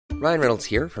Ryan Reynolds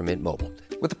here from Mint Mobile.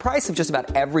 With the price of just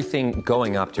about everything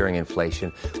going up during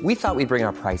inflation, we thought we'd bring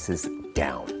our prices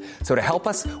down. So to help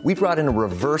us, we brought in a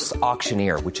reverse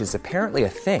auctioneer, which is apparently a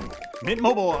thing. Mint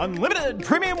Mobile Unlimited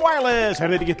Premium Wireless. How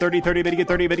to get 30, 30, bit to get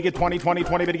 30, bit to get 20, 20,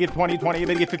 20, bit to get 20, 20,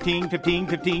 bit to get 15, 15,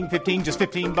 15, 15, just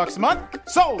 $15 a month?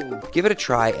 Sold! Give it a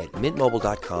try at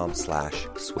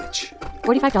mintmobile.com/switch.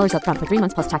 $45 up front for 3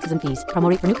 months plus taxes and fees. Promo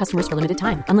rate for new customers for limited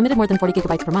time. Unlimited more than 40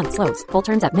 gigabytes per month. Slows full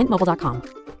terms at mintmobile.com.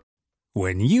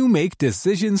 When you make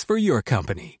decisions for your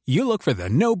company, you look for the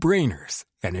no-brainers.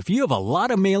 And if you have a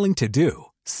lot of mailing to do,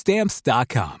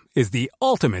 Stamps.com is the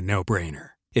ultimate no-brainer.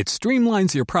 It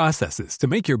streamlines your processes to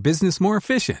make your business more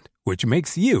efficient, which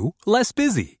makes you less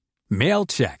busy. Mail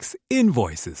checks,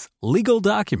 invoices, legal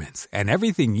documents, and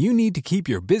everything you need to keep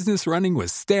your business running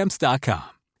with Stamps.com.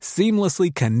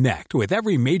 Seamlessly connect with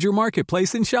every major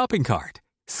marketplace and shopping cart.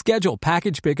 Schedule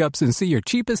package pickups and see your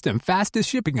cheapest and fastest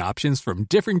shipping options from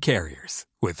different carriers,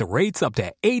 with rates up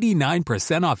to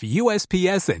 89% off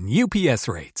USPS and UPS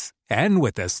rates. And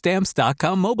with the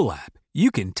Stamps.com mobile app,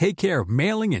 you can take care of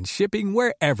mailing and shipping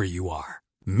wherever you are.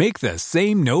 Make the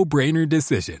same no-brainer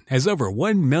decision as over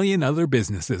 1 million other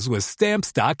businesses with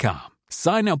Stamps.com.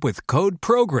 Sign up with code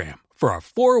PROGRAM for a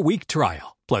 4-week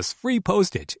trial, plus free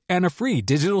postage and a free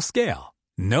digital scale.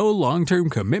 No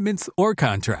long-term commitments or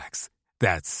contracts.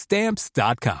 That's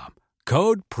Stamps.com.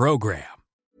 Code PROGRAM.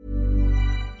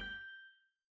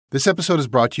 This episode is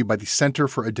brought to you by the Center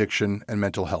for Addiction and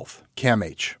Mental Health,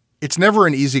 CAMH. It's never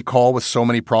an easy call with so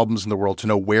many problems in the world to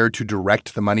know where to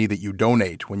direct the money that you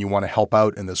donate when you want to help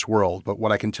out in this world. But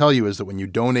what I can tell you is that when you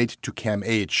donate to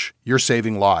CAMH, you're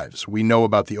saving lives. We know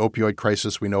about the opioid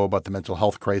crisis. We know about the mental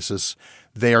health crisis.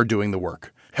 They are doing the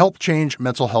work. Help change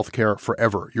mental health care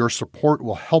forever. Your support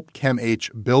will help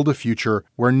CAMH build a future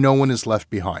where no one is left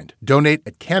behind. Donate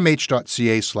at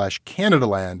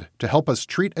camh.ca/Canadaland to help us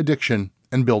treat addiction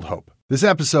and build hope. This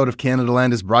episode of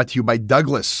Canadaland is brought to you by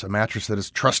Douglas, a mattress that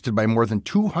is trusted by more than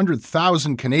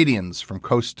 200,000 Canadians from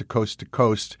coast to coast to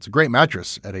coast. It's a great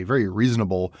mattress at a very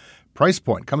reasonable price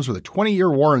point. Comes with a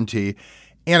 20-year warranty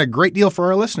and a great deal for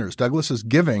our listeners. Douglas is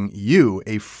giving you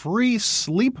a free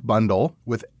sleep bundle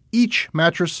with each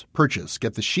mattress purchase.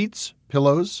 Get the sheets,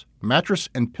 pillows, mattress,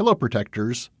 and pillow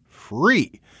protectors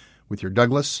free with your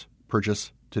Douglas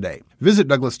purchase today. Visit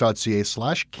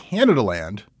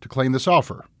douglas.ca/Canadaland to claim this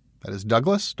offer. That is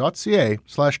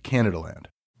douglas.ca/Canadaland.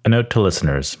 A note to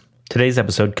listeners. Today's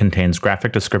episode contains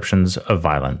graphic descriptions of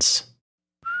violence.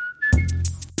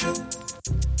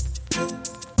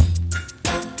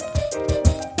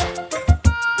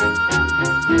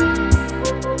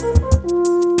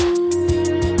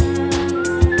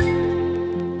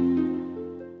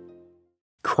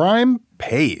 Crime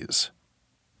pays.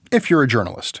 If you're a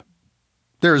journalist,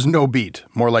 there is no beat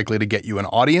more likely to get you an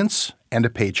audience and a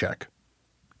paycheck.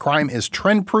 Crime is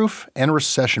trend-proof and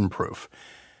recession-proof.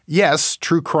 Yes,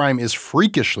 true crime is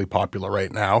freakishly popular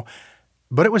right now,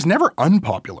 but it was never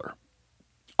unpopular.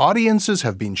 Audiences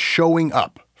have been showing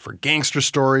up for gangster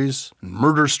stories, and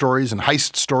murder stories, and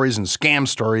heist stories, and scam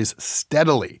stories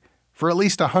steadily for at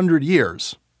least 100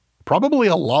 years, probably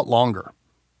a lot longer.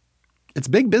 It's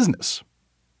big business.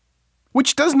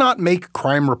 Which does not make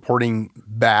crime reporting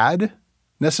bad,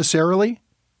 necessarily.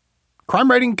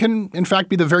 Crime writing can, in fact,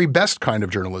 be the very best kind of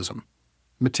journalism.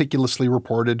 Meticulously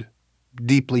reported,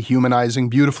 deeply humanizing,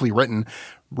 beautifully written,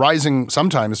 rising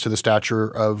sometimes to the stature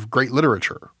of great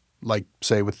literature, like,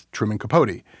 say, with Truman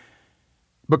Capote.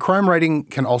 But crime writing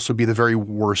can also be the very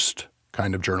worst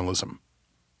kind of journalism.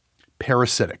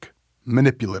 Parasitic,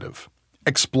 manipulative,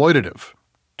 exploitative,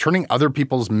 turning other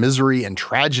people's misery and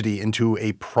tragedy into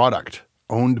a product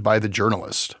owned by the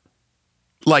journalist.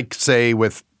 Like, say,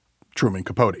 with Truman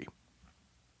Capote.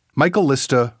 Michael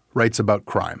Lista writes about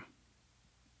crime.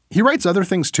 He writes other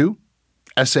things too,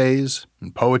 essays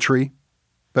and poetry,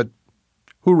 but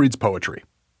who reads poetry?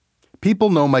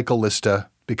 People know Michael Lista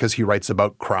because he writes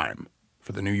about crime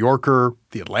for The New Yorker,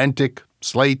 The Atlantic,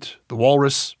 Slate, The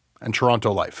Walrus, and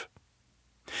Toronto Life.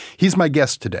 He's my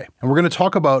guest today, and we're going to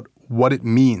talk about what it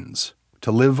means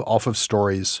to live off of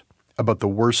stories about the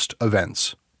worst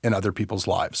events in other people's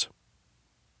lives.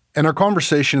 And our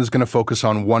conversation is going to focus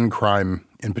on one crime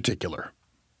in particular,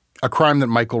 a crime that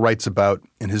Michael writes about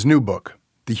in his new book,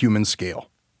 The Human Scale.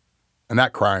 And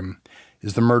that crime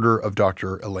is the murder of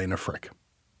Dr. Elena Frick.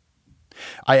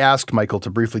 I asked Michael to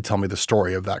briefly tell me the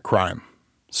story of that crime.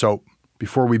 So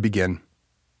before we begin,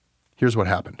 here's what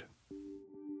happened.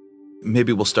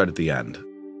 Maybe we'll start at the end.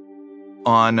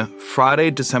 On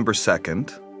Friday, December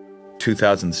 2nd,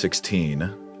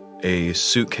 2016, a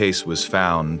suitcase was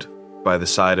found by the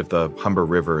side of the Humber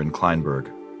River in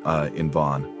Kleinburg, in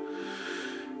Vaughan.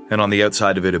 And on the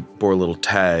outside of it, it bore a little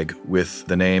tag with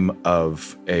the name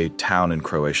of a town in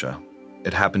Croatia.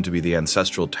 It happened to be the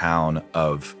ancestral town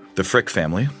of the Frick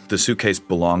family. The suitcase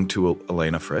belonged to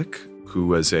Elena Frick, who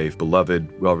was a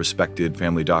beloved, well-respected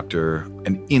family doctor.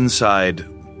 And inside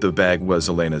the bag was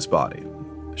Elena's body.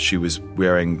 She was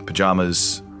wearing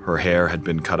pajamas. Her hair had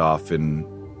been cut off in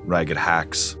ragged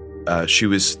hacks. She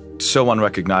was so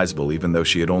unrecognizable, even though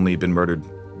she had only been murdered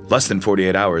less than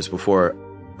 48 hours before.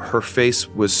 Her face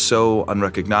was so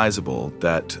unrecognizable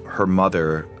that her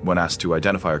mother, when asked to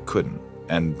identify her, couldn't,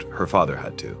 and her father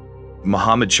had to.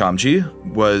 Mohammed Shamji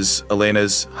was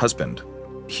Elena's husband.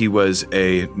 He was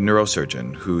a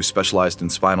neurosurgeon who specialized in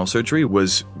spinal surgery,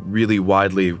 was really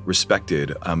widely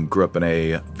respected, grew up in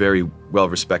a very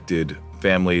well-respected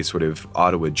family, sort of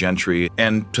Ottawa gentry.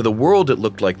 And to the world, it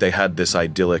looked like they had this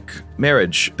idyllic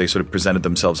marriage. They sort of presented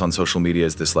themselves on social media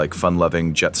as this like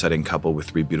fun-loving, jet-setting couple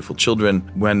with 3 beautiful children.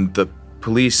 When the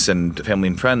police and family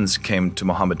and friends came to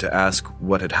Mohammed to ask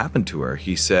what had happened to her,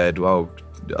 he said, well,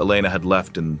 Elena had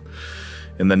left in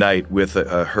the night with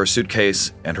her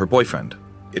suitcase and her boyfriend.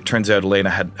 It turns out Elena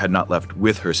had not left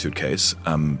with her suitcase.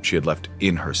 She had left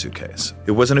in her suitcase.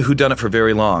 It wasn't a whodunit for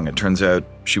very long. It turns out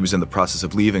she was in the process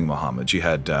of leaving Mohammed. She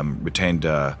had retained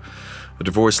a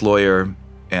divorce lawyer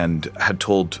and had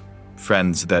told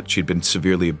friends that she'd been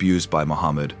severely abused by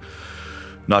Mohammed,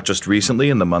 not just recently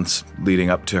in the months leading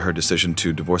up to her decision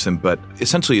to divorce him, but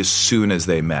essentially as soon as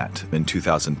they met in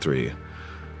 2003.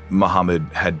 Mohammed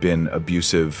had been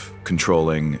abusive,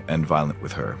 controlling, and violent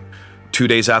with her. 2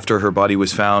 days after her body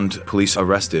was found, police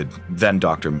arrested then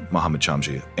Dr. Mohammed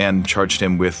Shamji and charged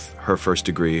him with her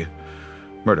first-degree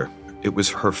murder. It was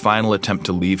her final attempt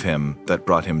to leave him that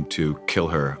brought him to kill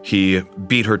her. He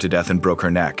beat her to death and broke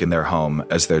her neck in their home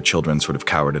as their children sort of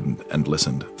cowered and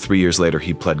listened. 3 years later,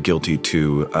 he pled guilty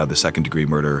to the second-degree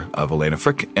murder of Elena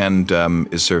Frick and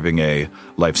is serving a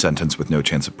life sentence with no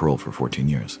chance of parole for 14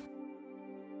 years.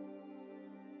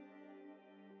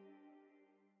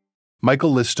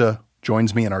 Michael Lista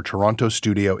joins me in our Toronto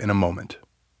studio in a moment.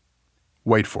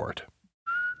 Wait for it.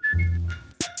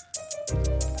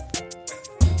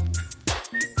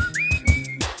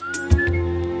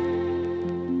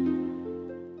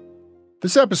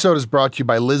 This episode is brought to you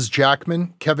by Liz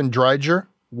Jackman, Kevin Dreiger,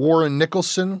 Warren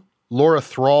Nicholson, Laura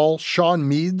Thrall, Sean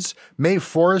Meads, Mae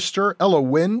Forrester, Ella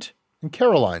Wind, and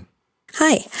Caroline.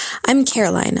 Hi, I'm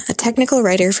Caroline, a technical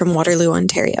writer from Waterloo,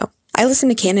 Ontario. I listen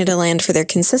to Canadaland for their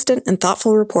consistent and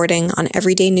thoughtful reporting on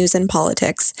everyday news and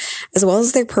politics, as well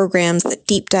as their programs that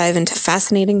deep dive into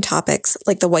fascinating topics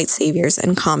like the White Saviors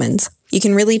and Commons. You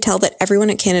can really tell that everyone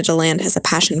at Canadaland has a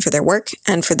passion for their work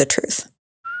and for the truth.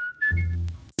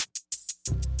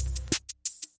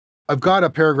 I've got a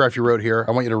paragraph you wrote here.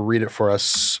 I want you to read it for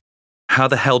us. How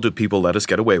the hell do people let us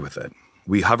get away with it?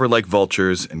 We hover like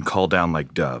vultures and call down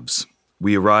like doves.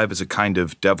 We arrive as a kind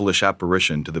of devilish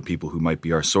apparition to the people who might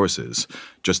be our sources,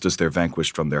 just as they're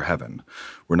vanquished from their heaven.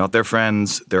 We're not their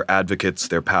friends, their advocates,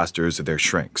 their pastors, or their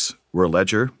shrinks. We're a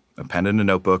ledger, a pen and a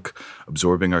notebook,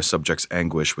 absorbing our subjects'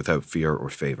 anguish without fear or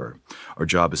favor. Our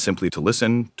job is simply to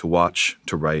listen, to watch,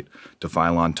 to write, to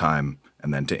file on time,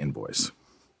 and then to invoice.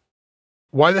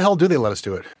 Why the hell do they let us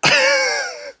do it?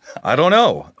 I don't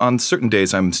know. On certain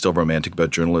days, I'm still romantic about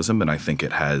journalism, and I think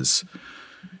it has,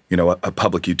 a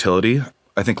public utility.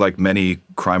 I think like many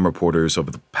crime reporters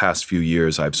over the past few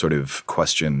years, I've sort of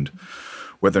questioned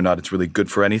whether or not it's really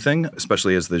good for anything,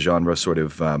 especially as the genre sort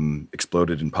of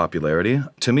exploded in popularity.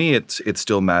 To me, it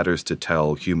still matters to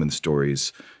tell human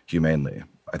stories humanely.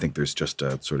 I think there's just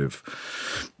a sort of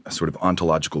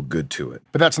ontological good to it.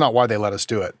 But that's not why they let us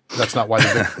do it. That's not why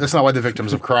the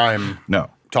victims of crime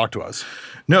talk to us.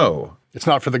 No. It's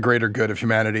not for the greater good of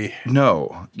humanity.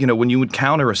 No. When you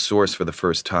encounter a source for the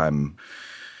first time,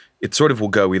 it sort of will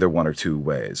go either one or two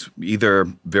ways. Either,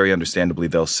 very understandably,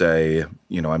 they'll say,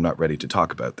 I'm not ready to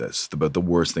talk about this, about the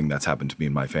worst thing that's happened to me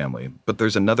and my family. But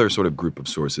there's another sort of group of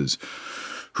sources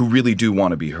who really do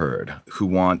want to be heard, who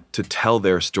want to tell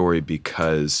their story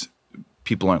because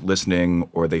people aren't listening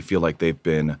or they feel like they've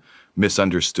been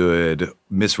misunderstood,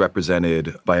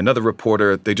 misrepresented by another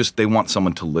reporter. They want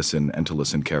someone to listen and to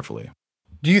listen carefully.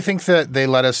 Do you think that they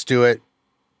let us do it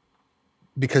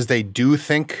because they do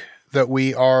think that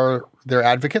we are their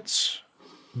advocates,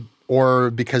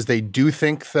 or because they do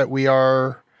think that we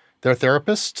are their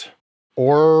therapist,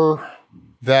 or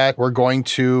that we're going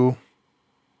to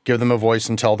give them a voice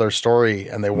and tell their story,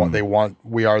 and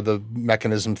we are the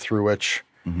mechanism through which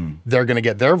they're going to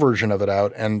get their version of it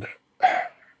out? And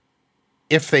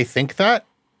if they think that,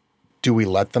 do we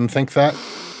let them think that,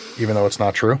 even though it's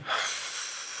not true?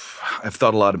 I've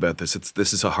thought a lot about this.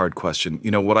 This is a hard question.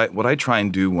 What I try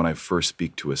and do when I first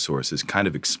speak to a source is kind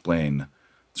of explain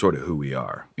sort of who we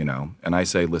are, And I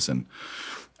say, listen,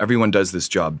 everyone does this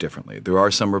job differently. There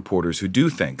are some reporters who do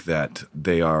think that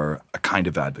they are a kind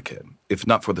of advocate, if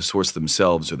not for the source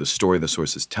themselves or the story the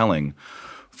source is telling,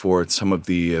 for some of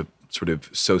the sort of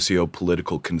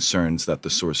socio-political concerns that the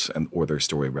source or their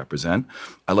story represent.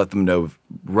 I let them know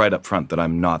right up front that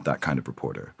I'm not that kind of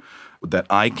reporter, that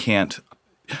I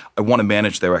want to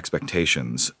manage their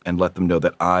expectations and let them know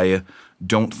that I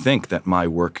don't think that my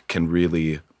work can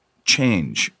really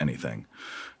change anything.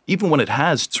 Even when it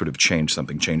has sort of changed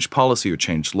something, changed policy or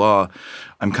changed law,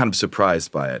 I'm kind of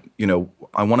surprised by it.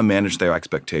 I want to manage their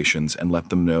expectations and let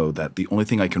them know that the only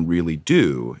thing I can really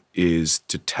do is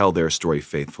to tell their story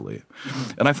faithfully.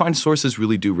 And I find sources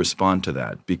really do respond to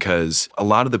that because a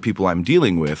lot of the people I'm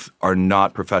dealing with are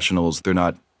not professionals. They're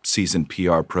not seasoned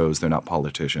PR pros. They're not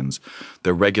politicians.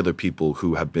 They're regular people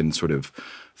who have been sort of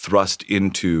thrust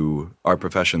into our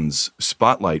profession's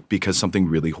spotlight because something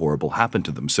really horrible happened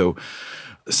to them. So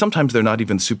sometimes they're not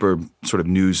even super sort of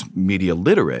news media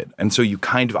literate. And so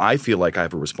I feel like I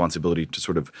have a responsibility to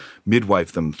sort of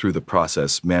midwife them through the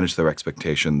process, manage their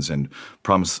expectations, and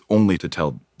promise only to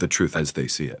tell the truth as they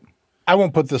see it. I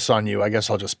won't put this on you. I guess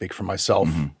I'll just speak for myself.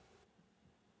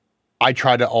 I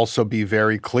try to also be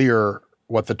very clear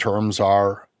what the terms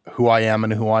are, who I am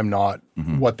and who I'm not,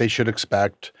 what they should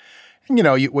expect. And,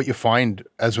 what you find,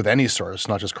 as with any source,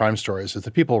 not just crime stories, is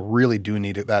that people really do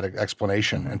need that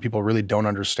explanation, and people really don't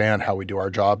understand how we do our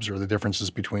jobs or the differences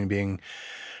between being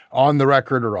on the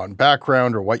record or on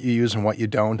background or what you use and what you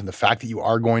don't, and the fact that you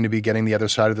are going to be getting the other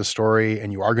side of the story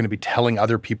and you are going to be telling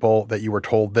other people that you were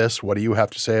told this. What do you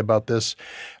have to say about this?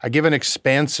 I give an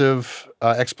expansive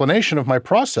explanation of my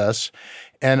process,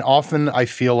 and often I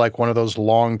feel like one of those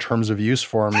long terms of use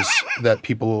forms that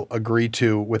people agree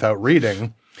to without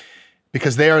reading,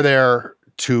 because they are there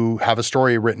to have a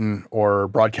story written or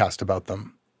broadcast about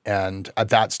them. And at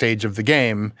that stage of the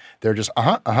game, they're just,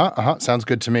 sounds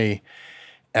good to me.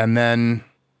 And then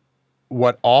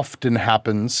what often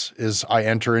happens is I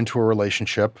enter into a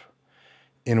relationship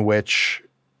in which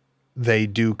they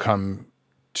do come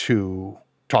to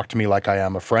talk to me like I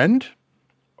am a friend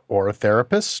or a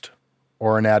therapist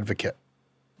or an advocate.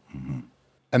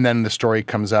 And then the story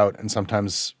comes out, and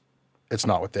sometimes it's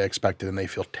not what they expected, and they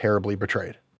feel terribly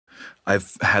betrayed.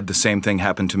 I've had the same thing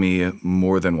happen to me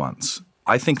more than once.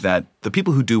 I think that the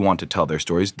people who do want to tell their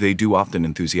stories, they do often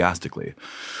enthusiastically.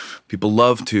 People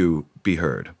love to be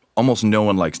heard. Almost no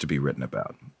one likes to be written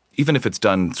about. Even if it's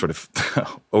done sort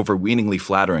of overweeningly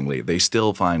flatteringly, they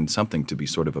still find something to be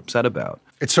sort of upset about.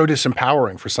 It's so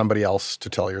disempowering for somebody else to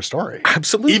tell your story.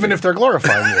 Absolutely. Even if they're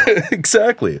glorifying you.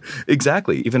 Exactly.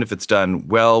 Even if it's done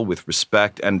well, with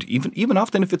respect, and even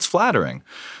often if it's flattering,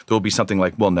 there will be something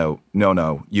like, well,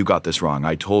 no, you got this wrong.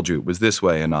 I told you it was this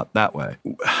way and not that way.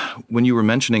 When you were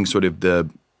mentioning sort of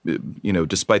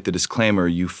despite the disclaimer,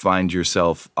 you find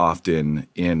yourself often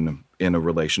in a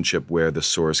relationship where the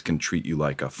source can treat you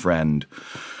like a friend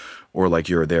or like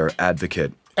you're their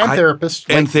advocate. And therapist.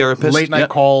 Late night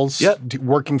calls, Yep.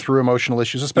 Working through emotional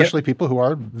issues, especially people who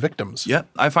are victims. Yeah,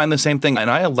 I find the same thing.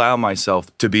 And I allow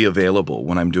myself to be available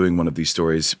when I'm doing one of these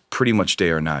stories pretty much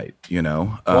day or night,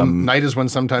 Well, night is when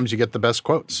sometimes you get the best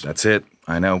quotes. That's it.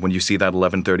 I know. When you see that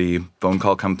 11:30 phone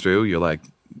call come through, you're like,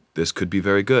 this could be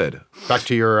very good. Back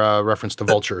to your reference to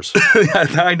vultures.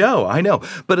 I know.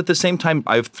 But at the same time,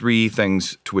 I have three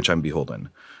things to which I'm beholden.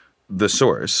 The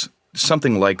source,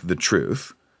 something like the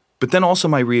truth, but then also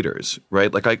my readers,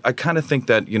 right? Like I kind of think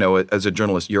that, as a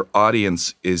journalist, your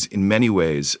audience is in many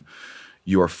ways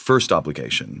your first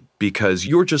obligation, because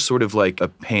you're just sort of like a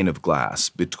pane of glass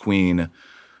between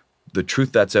the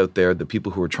truth that's out there, the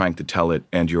people who are trying to tell it,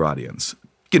 and your audience.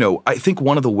 I think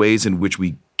one of the ways in which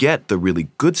we get the really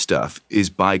good stuff is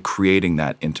by creating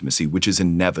that intimacy, which is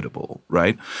inevitable,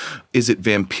 right? Is it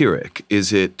vampiric?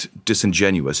 Is it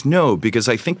disingenuous? No, because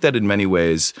I think that in many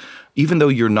ways, even though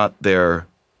you're not their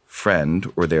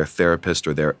friend or their therapist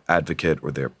or their advocate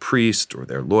or their priest or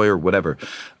their lawyer, whatever,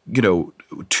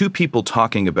 two people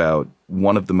talking about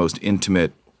one of the most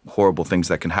intimate, horrible things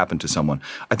that can happen to someone,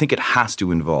 I think it has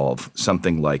to involve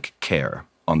something like care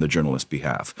on the journalist's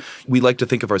behalf. We like to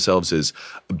think of ourselves as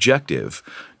objective,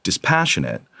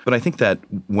 dispassionate, but I think that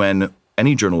when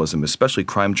any journalism, especially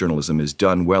crime journalism, is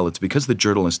done well, it's because the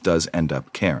journalist does end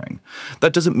up caring.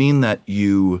 That doesn't mean that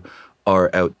you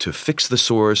are out to fix the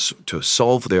source, to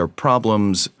solve their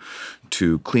problems,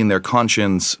 to clean their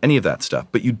conscience, any of that stuff.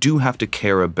 But you do have to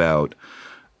care about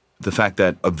the fact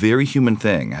that a very human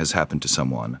thing has happened to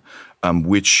someone,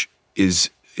 which is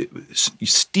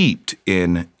steeped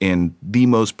in the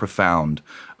most profound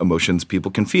emotions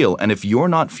people can feel. And if you're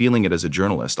not feeling it as a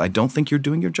journalist, I don't think you're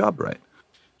doing your job right.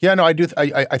 Yeah, no, I do.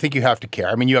 I think you have to care.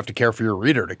 I mean, you have to care for your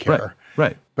reader to care.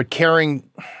 Right. But caring,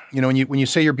 when you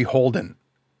say you're beholden,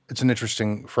 it's an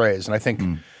interesting phrase. And I think,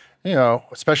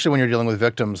 especially when you're dealing with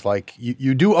victims, like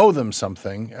you do owe them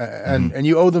something, and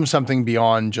you owe them something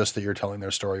beyond just that you're telling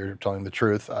their story, you're telling the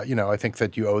truth. I think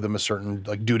that you owe them a certain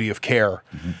like duty of care.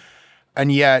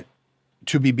 And yet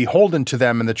to be beholden to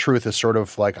them and the truth is sort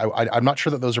of like, I'm not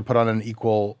sure that those are put on an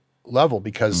equal level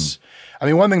because,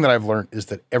 one thing that I've learned is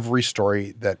that every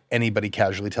story that anybody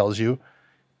casually tells you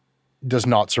does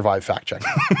not survive fact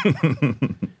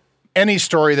checking. Any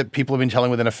story that people have been telling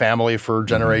within a family for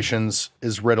generations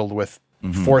is riddled with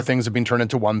four things have been turned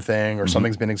into one thing or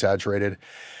something's been exaggerated.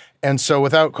 And so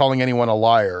without calling anyone a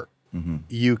liar,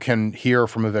 you can hear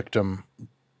from a victim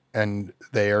and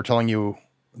they are telling you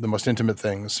the most intimate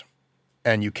things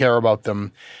and you care about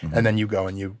them and then you go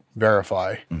and you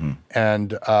verify.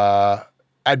 And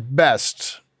at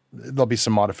best, there'll be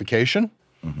some modification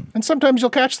and sometimes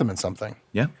you'll catch them in something.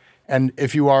 Yeah. And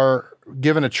if you are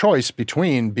given a choice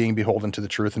between being beholden to the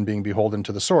truth and being beholden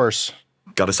to the source.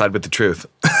 Got to side with the truth.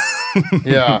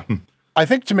 Yeah. I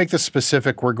think to make this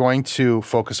specific, we're going to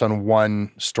focus on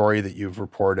one story that you've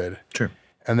reported. Sure.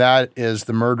 And that is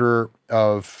the murder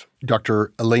of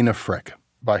Dr. Elena Frick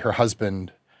by her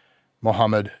husband,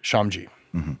 Mohammed Shamji.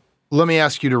 Let me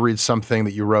ask you to read something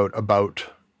that you wrote about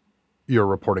your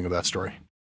reporting of that story.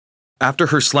 After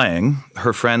her slaying,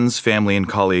 her friends, family, and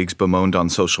colleagues bemoaned on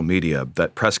social media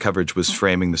that press coverage was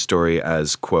framing the story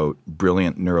as, quote,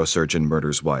 brilliant neurosurgeon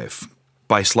murders wife.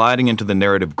 By sliding into the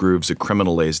narrative grooves a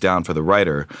criminal lays down for the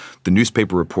writer, the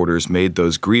newspaper reporters made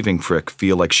those grieving Frick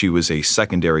feel like she was a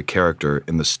secondary character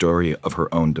in the story of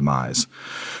her own demise.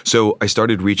 So I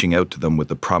started reaching out to them with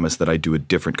the promise that I'd do a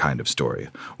different kind of story,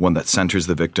 one that centers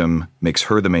the victim, makes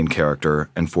her the main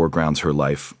character, and foregrounds her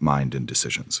life, mind, and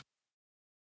decisions.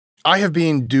 I have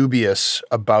been dubious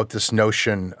about this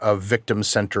notion of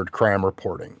victim-centered crime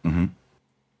reporting.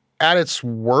 At its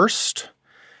worst,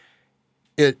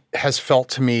 it has felt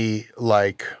to me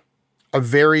like a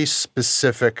very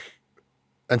specific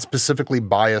and specifically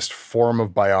biased form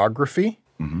of biography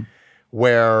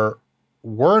where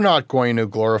we're not going to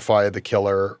glorify the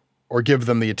killer or give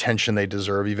them the attention they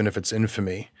deserve, even if it's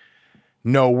infamy.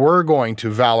 No, we're going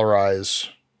to valorize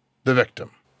the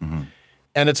victim.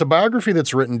 And it's a biography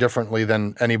that's written differently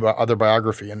than any other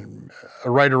biography. And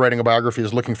a writer writing a biography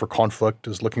is looking for conflict,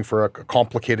 is looking for a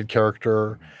complicated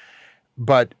character.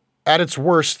 But at its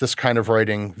worst, this kind of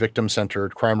writing,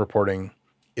 victim-centered crime reporting,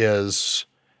 is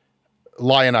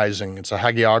lionizing. It's a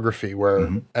hagiography where,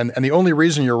 and the only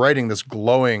reason you're writing this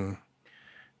glowing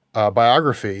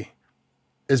biography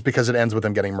is because it ends with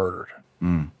them getting murdered.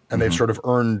 And they've sort of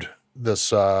earned this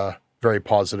very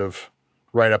positive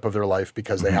write-up of their life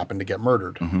because they happen to get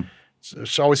murdered.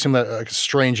 It's always seemed like a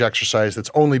strange exercise that's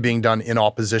only being done in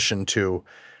opposition to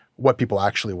what people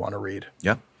actually want to read.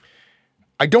 Yeah.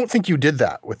 I don't think you did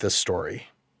that with this story.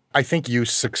 I think you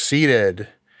succeeded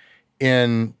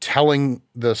in telling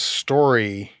the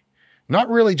story, not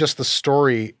really just the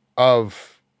story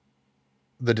of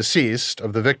the deceased,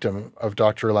 of the victim, of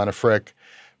Dr. Elena Frick,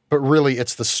 but really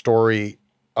it's the story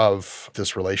of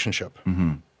this relationship.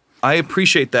 I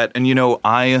appreciate that. And,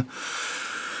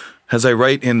 as I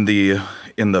write in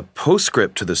the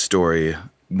postscript to the story,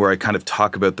 where I kind of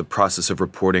talk about the process of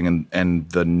reporting and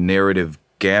the narrative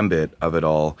gambit of it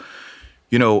all,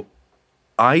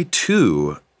 I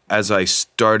too, as I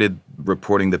started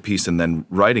reporting the piece and then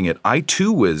writing it, I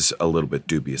too was a little bit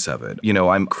dubious of it.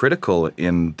 I'm critical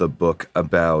in the book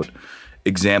about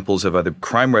examples of other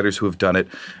crime writers who have done it.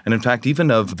 And in fact,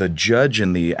 even of the judge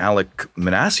in the Alec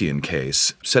Minassian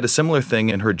case said a similar thing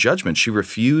in her judgment. She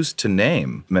refused to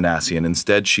name Minassian.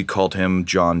 Instead, she called him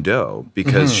John Doe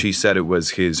because she said it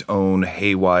was his own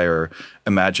haywire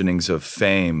imaginings of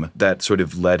fame that sort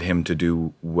of led him to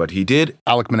do what he did.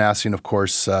 Alec Minassian, of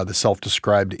course, the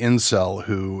self-described incel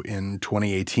who in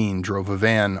 2018 drove a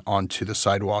van onto the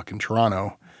sidewalk in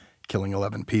Toronto, killing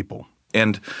 11 people.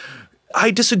 And I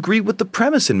disagree with the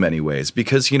premise in many ways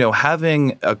because,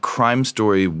 having a crime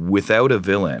story without a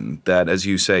villain that, as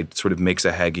you say, sort of makes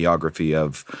a hagiography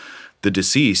of the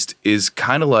deceased is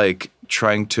kind of like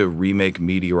trying to remake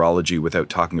meteorology without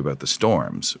talking about the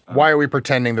storms. Why are we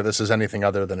pretending that this is anything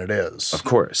other than it is? Of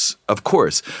course.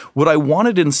 What I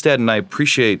wanted instead, and I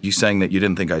appreciate you saying that you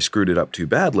didn't think I screwed it up too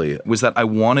badly, was that I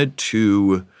wanted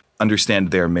to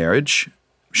understand their marriage.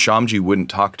 Shamji wouldn't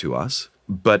talk to us.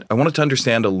 But I wanted to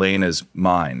understand Elena's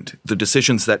mind, the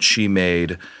decisions that she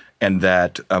made, and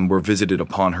that were visited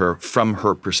upon her from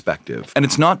her perspective. And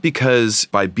it's not because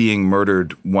by being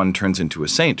murdered one turns into a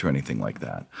saint or anything like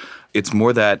that. It's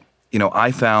more that,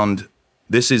 I found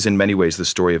this is in many ways the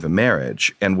story of a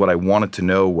marriage. And what I wanted to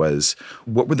know was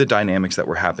what were the dynamics that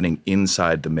were happening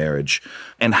inside the marriage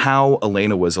and how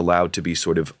Elena was allowed to be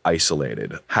sort of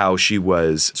isolated, how she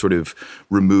was sort of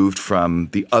removed from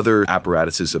the other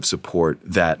apparatuses of support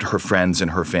that her friends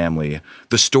and her family,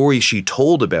 the story she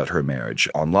told about her marriage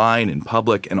online, in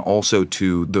public, and also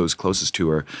to those closest to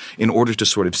her in order to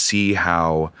sort of see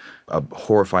how a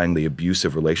horrifyingly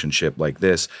abusive relationship like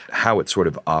this, how it sort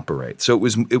of operates. So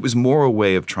it was more a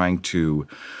way of trying to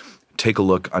take a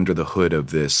look under the hood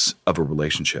of a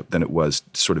relationship than it was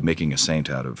sort of making a saint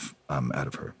out of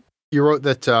her. You wrote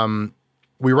that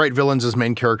we write villains as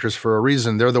main characters for a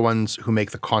reason. They're the ones who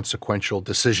make the consequential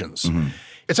decisions. Mm-hmm.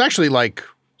 It's actually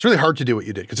it's really hard to do what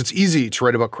you did because it's easy to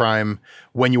write about crime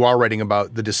when you are writing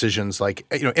about the decisions.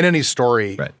 In any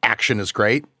story, right. Action is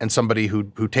great and somebody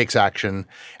who takes action.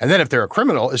 And then if they're a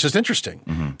criminal, it's just interesting.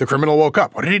 Mm-hmm. The criminal woke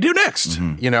up. What did he do next?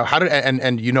 Mm-hmm. How did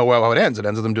and you know how it ends. It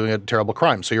ends with them doing a terrible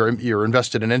crime. So you're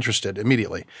invested and interested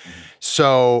immediately. Mm-hmm.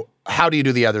 So how do you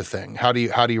do the other thing? How do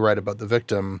you write about the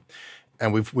victim?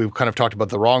 And we've kind of talked about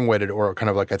the wrong way to do it, or kind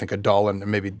of I think a dull and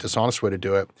maybe dishonest way to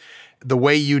do it. The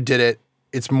way you did it,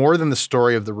 it's more than the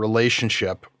story of the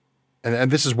relationship. And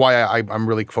this is why I'm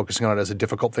really focusing on it as a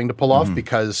difficult thing to pull off,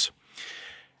 because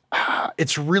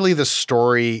it's really the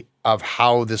story of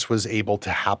how this was able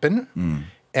to happen. Mm.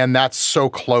 And that's so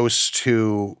close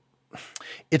to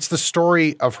 – it's the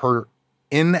story of her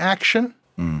inaction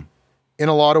in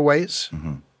a lot of ways,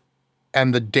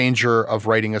 and the danger of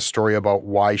writing a story about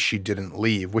why she didn't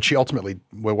leave, which she ultimately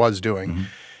was doing,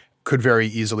 could very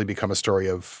easily become a story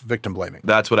of victim blaming.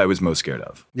 That's what I was most scared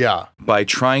of. Yeah. By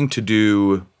trying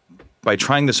the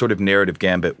sort of narrative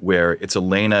gambit where it's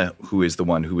Elena who is the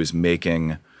one who is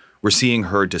we're seeing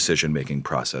her decision-making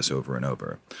process over and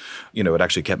over. It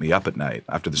actually kept me up at night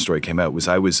after the story came out.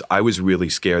 I was really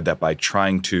scared that by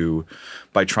trying to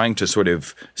sort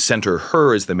of center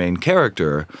her as the main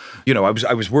character,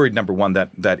 I was worried, number one,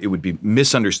 that it would be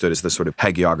misunderstood as the sort of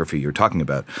hagiography you're talking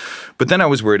about. But then I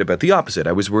was worried about the opposite.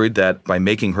 I was worried that by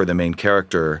making her the main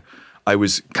character, I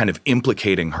was kind of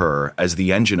implicating her as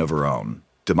the engine of her own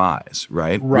demise,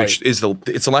 right? Which is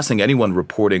it's the last thing anyone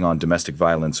reporting on domestic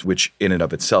violence, which in and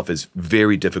of itself is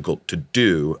very difficult to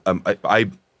do.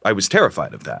 I was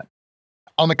terrified of that.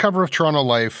 On the cover of Toronto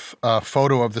Life, a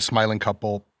photo of the smiling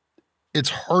couple, it's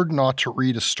hard not to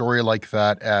read a story like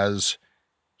that as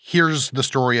here's the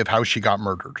story of how she got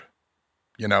murdered.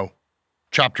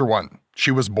 Chapter 1,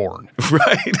 she was born.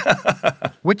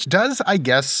 Right. Which does, I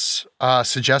guess,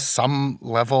 suggest some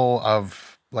level of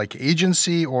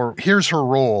agency, or here's her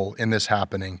role in this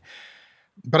happening.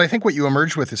 But I think what you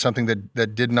emerged with is something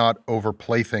that did not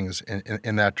overplay things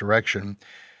in that direction.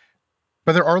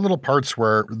 But there are little parts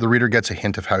where the reader gets a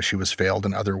hint of how she was failed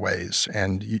in other ways.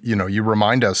 And, you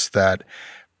remind us that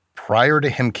prior to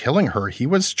him killing her, he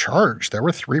was charged. There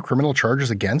were 3 criminal charges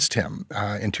against him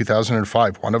in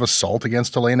 2005, one of assault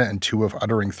against Elena and 2 of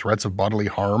uttering threats of bodily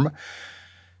harm.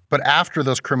 But after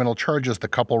those criminal charges, the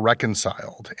couple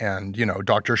reconciled. And,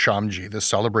 Dr. Shamji, this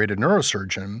celebrated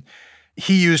neurosurgeon,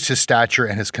 he used his stature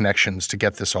and his connections to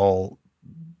get this all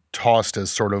tossed as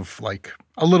sort of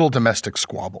a little domestic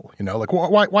squabble.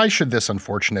 Why should this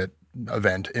unfortunate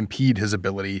event impede his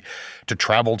ability to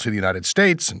travel to the United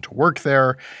States and to work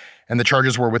there? And the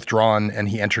charges were withdrawn, and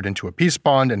he entered into a peace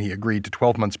bond, and he agreed to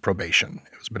 12 months probation.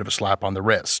 It was a bit of a slap on the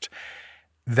wrist.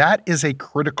 That is a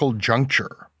critical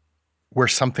juncture where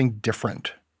something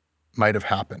different might have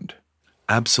happened.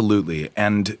 Absolutely.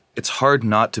 And it's hard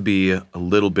not to be a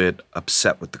little bit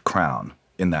upset with the Crown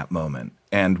in that moment.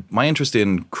 And my interest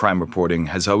in crime reporting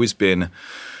has always been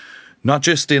not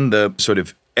just in the sort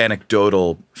of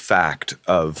anecdotal fact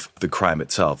of the crime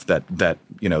itself, that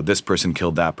this person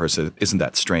killed that person, isn't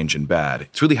that strange and bad?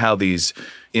 It's really how these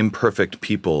imperfect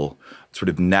people sort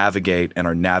of navigate and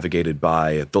are navigated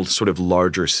by the sort of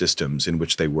larger systems in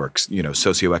which they work,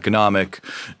 socioeconomic,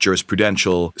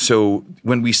 jurisprudential. So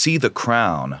when we see the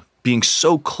Crown being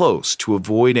so close to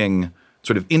avoiding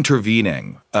sort of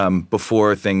intervening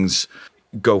before things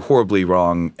go horribly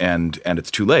wrong and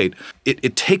it's too late,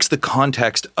 it takes the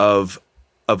context of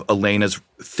Elena's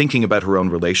thinking about her own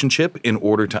relationship in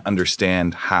order to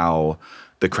understand how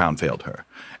the Crown failed her.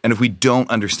 And if we don't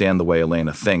understand the way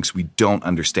Elena thinks, we don't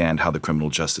understand how the criminal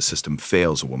justice system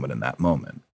fails a woman in that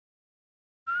moment.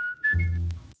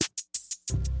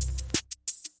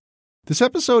 This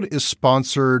episode is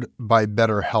sponsored by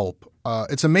BetterHelp.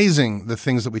 It's amazing the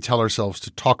things that we tell ourselves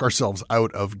to talk ourselves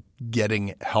out of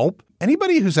getting help.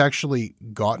 Anybody who's actually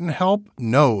gotten help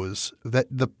knows that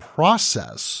the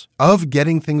process of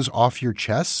getting things off your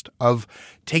chest, of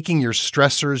taking your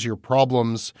stressors, your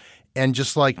problems, and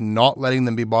just like not letting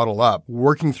them be bottled up,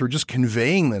 working through just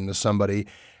conveying them to somebody,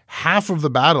 half of the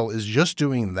battle is just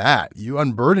doing that. You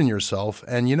unburden yourself.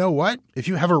 And you know what? If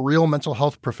you have a real mental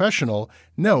health professional,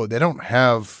 no, they don't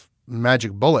have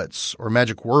magic bullets or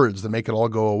magic words that make it all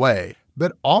go away.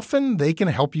 But often they can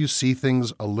help you see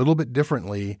things a little bit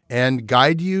differently and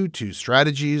guide you to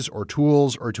strategies or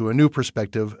tools or to a new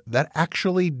perspective that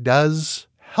actually does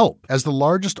help. As the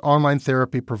largest online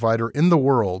therapy provider in the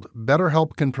world,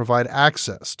 BetterHelp can provide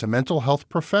access to mental health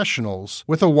professionals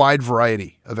with a wide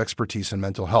variety of expertise in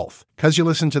mental health. Because you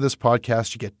listen to this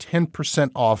podcast, you get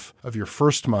 10% off of your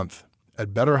first month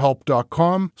at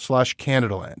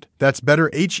betterhelp.com/Canadaland. That's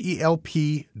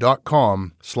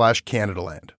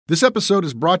betterhelp.com/Canadaland. This episode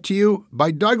is brought to you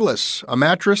by Douglas, a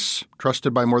mattress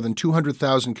trusted by more than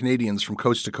 200,000 Canadians from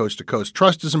coast to coast to coast.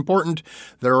 Trust is important.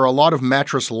 There are a lot of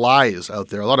mattress lies out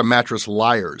there, a lot of mattress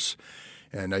liars.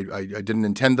 And I didn't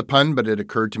intend the pun, but it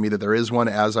occurred to me that there is one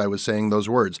as I was saying those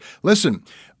words. Listen,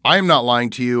 I am not lying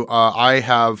to you. I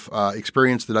have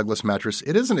experienced the Douglas mattress.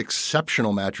 It is an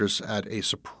exceptional mattress at a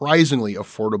surprisingly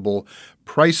affordable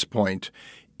price point.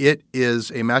 It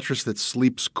is a mattress that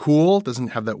sleeps cool, doesn't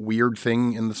have that weird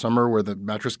thing in the summer where the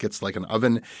mattress gets like an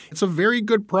oven. It's a very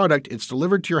good product. It's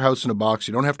delivered to your house in a box.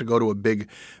 You don't have to go to a big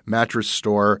mattress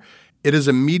store. It is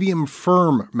a medium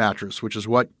firm mattress, which is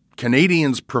what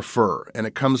Canadians prefer, and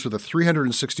it comes with a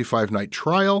 365-night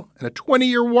trial and a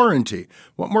 20-year warranty.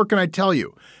 What more can I tell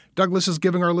you? Douglas is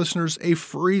giving our listeners a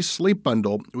free sleep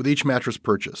bundle with each mattress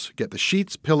purchase. Get the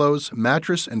sheets, pillows,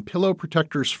 mattress, and pillow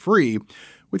protectors free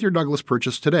with your Douglas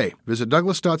purchase today. Visit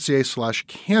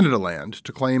douglas.ca/Canadaland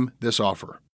to claim this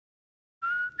offer.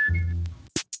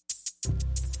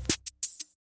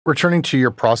 Returning to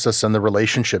your process and the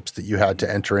relationships that you had to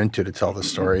enter into to tell the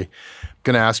story, I'm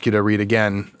going to ask you to read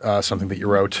again something that you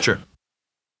wrote. Sure.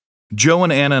 Joe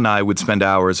and Anna and I would spend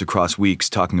hours across weeks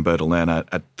talking about Alana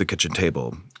at the kitchen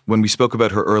table. When we spoke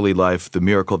about her early life, the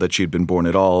miracle that she'd been born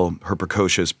at all, her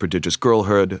precocious, prodigious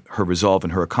girlhood, her resolve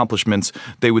and her accomplishments,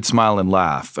 they would smile and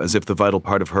laugh, as if the vital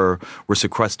part of her were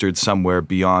sequestered somewhere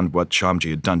beyond what Shamji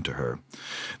had done to her.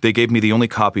 They gave me the only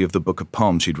copy of the book of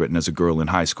poems she'd written as a girl in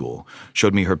high school,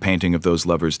 showed me her painting of those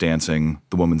lovers dancing,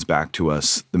 the woman's back to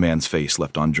us, the man's face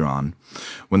left undrawn.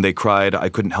 When they cried, I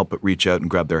couldn't help but reach out and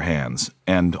grab their hands.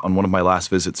 And on one of my last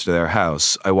visits to their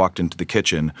house, I walked into the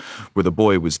kitchen where the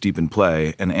boy was deep in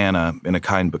play, and Anna, in a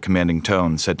kind but commanding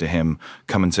tone, said to him,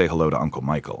 "Come and say hello to Uncle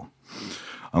Michael."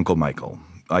 Uncle Michael.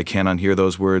 I can't unhear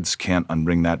those words, can't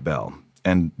unring that bell.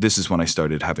 And this is when I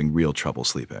started having real trouble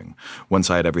sleeping, once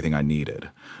I had everything I needed.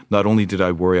 Not only did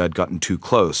I worry I'd gotten too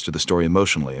close to the story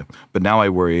emotionally, but now I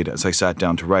worried, as I sat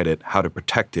down to write it, how to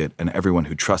protect it and everyone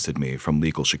who trusted me from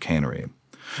legal chicanery.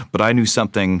 But I knew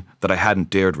something that I hadn't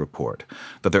dared report,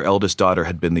 that their eldest daughter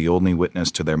had been the only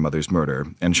witness to their mother's murder,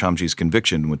 and Shamji's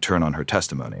conviction would turn on her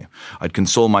testimony. I'd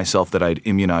console myself that I'd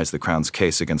immunized the Crown's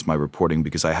case against my reporting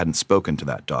because I hadn't spoken to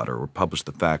that daughter or published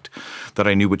the fact that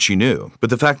I knew what she knew. But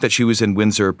the fact that she was in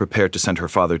Windsor prepared to send her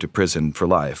father to prison for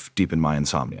life deepened my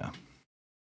insomnia.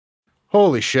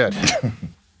 Holy shit.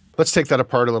 Let's take that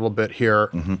apart a little bit here.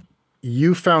 Mm-hmm.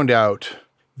 You found out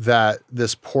that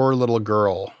this poor little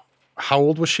girl, how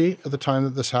old was she at the time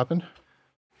that this happened?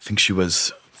 I think she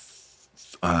was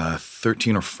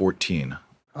 13 or 14.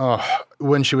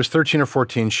 When she was 13 or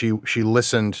 14, she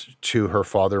listened to her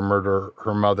father murder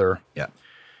her mother. Yeah.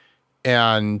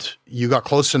 And you got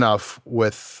close enough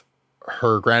with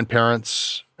her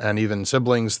grandparents and even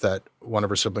siblings that one of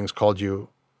her siblings called you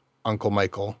Uncle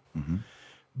Michael. Mm-hmm.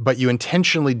 But you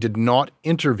intentionally did not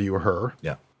interview her.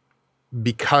 Yeah.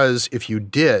 Because if you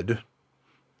did,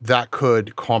 that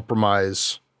could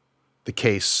compromise the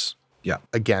case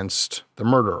against the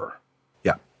murderer.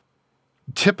 Yeah.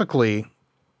 Typically,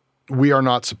 we are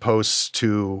not supposed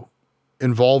to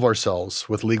involve ourselves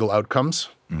with legal outcomes.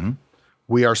 Mm-hmm.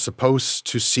 We are supposed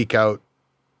to seek out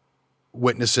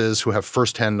witnesses who have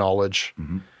firsthand knowledge.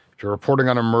 Mm-hmm. If you're reporting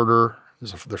on a murder,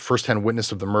 the firsthand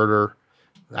witness of the murder,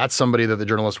 that's somebody that the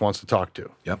journalist wants to talk to.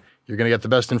 Yep. You're going to get the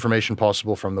best information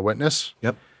possible from the witness.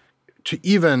 Yep. To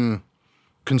even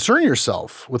concern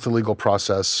yourself with the legal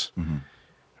process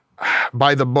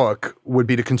by the book would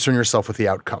be to concern yourself with the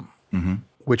outcome,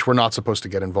 which we're not supposed to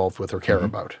get involved with or care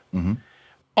about. Mm-hmm.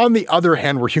 On the other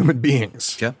hand, we're human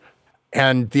beings. Yeah.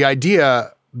 And the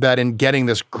idea that in getting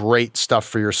this great stuff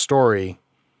for your story,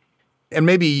 and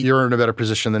maybe you're in a better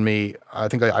position than me, I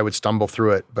think I would stumble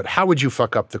through it, but how would you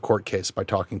fuck up the court case by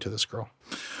talking to this girl?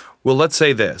 Well, let's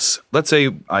say this. Let's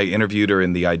say I interviewed her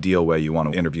in the ideal way you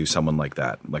want to interview someone like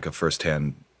that, like a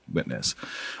firsthand witness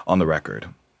on the record.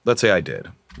 Let's say I did,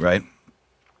 right?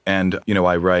 And,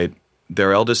 I write,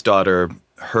 their eldest daughter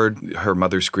heard her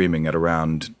mother screaming at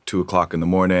around 2 o'clock in the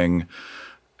morning,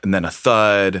 and then a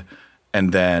thud,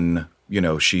 and then,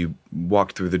 she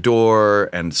walked through the door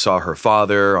and saw her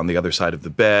father on the other side of the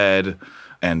bed,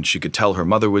 and she could tell her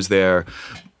mother was there,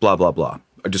 blah, blah, blah.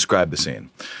 I describe the scene.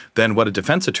 Then what a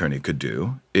defense attorney could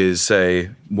do is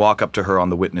say, walk up to her on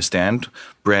the witness stand,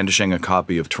 brandishing a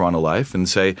copy of Toronto Life and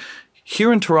say,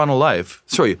 here in Toronto Life,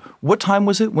 sorry, what time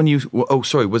was it when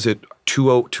was it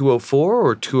 2:04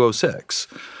 or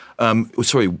 2:06?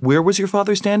 Sorry, where was your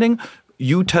father standing?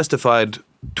 You testified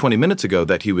 20 minutes ago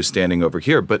that he was standing over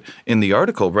here, but in the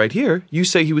article right here, you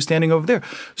say he was standing over there.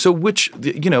 So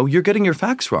you're getting your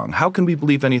facts wrong. How can we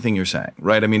believe anything you're saying,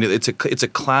 right? I mean, it's a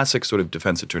classic sort of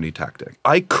defense attorney tactic.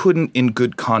 I couldn't in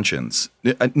good conscience,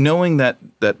 knowing that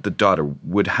the daughter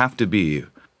would have to be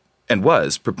and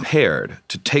was prepared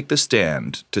to take the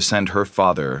stand to send her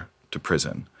father to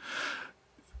prison.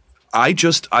 I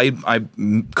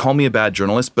call me a bad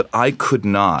journalist, but I could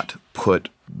not put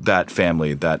that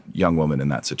family, that young woman in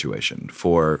that situation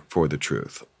for the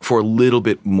truth, for a little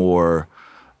bit more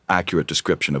accurate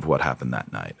description of what happened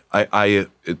that night. I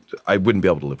wouldn't be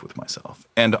able to live with myself.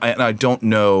 And I don't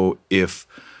know if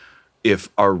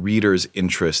our readers'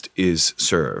 interest is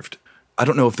served. I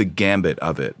don't know if the gambit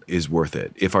of it is worth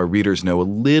it. If our readers know a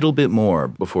little bit more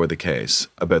before the case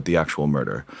about the actual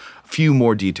murder, a few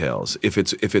more details, if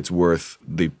it's worth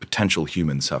the potential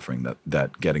human suffering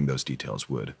that getting those details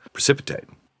would precipitate.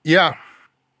 Yeah.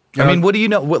 I mean, what do you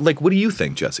know? What do you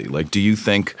think, Jesse? Like, do you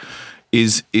think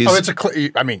is? Oh,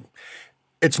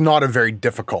 it's not a very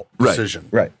difficult decision.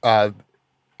 Right.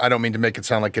 I don't mean to make it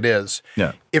sound like it is.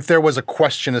 Yeah. If there was a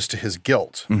question as to his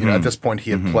guilt, at this point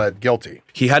he had pled guilty.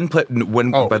 He hadn't pled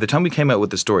by the time we came out with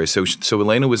the story. So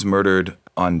Elena was murdered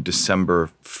on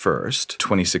December 1st,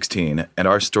 2016, and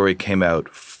our story came out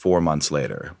 4 months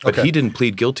later. But he didn't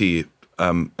plead guilty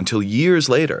until years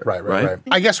later. Right.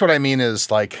 I guess what I mean is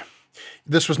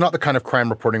this was not the kind of crime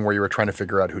reporting where you were trying to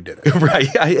figure out who did it.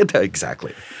 Right.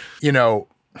 Exactly.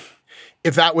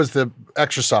 If that was the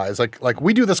exercise, like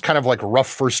we do this kind of rough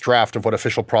first draft of what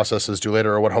official processes do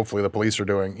later or what hopefully the police are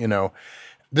doing,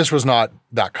 this was not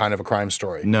that kind of a crime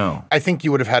story. No. I think you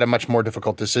would have had a much more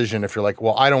difficult decision if you're like,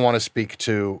 well, I don't want to speak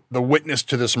to the witness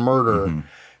to this murder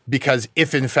because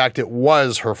if in fact it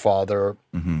was her father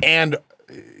and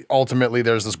ultimately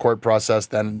there's this court process,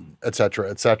 then et cetera,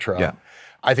 et cetera. Yeah.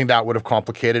 I think that would have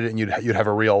complicated it and you'd have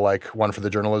a real one for the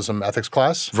journalism ethics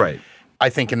class. Right. I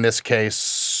think in this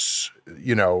case,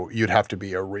 you'd have to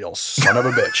be a real son of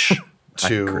a bitch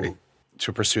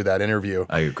to pursue that interview.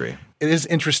 I agree. It is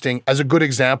interesting as a good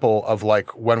example of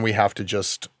when we have to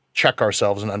just check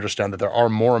ourselves and understand that there are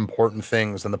more important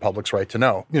things than the public's right to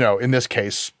know. In this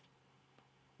case,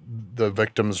 the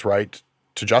victim's right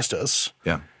to justice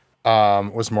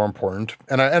was more important.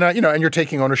 And you're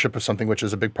taking ownership of something which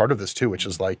is a big part of this too, which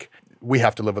is we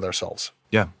have to live with ourselves.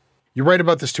 Yeah. You write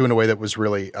about this too in a way that was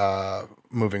really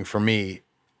moving for me.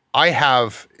 I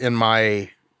have in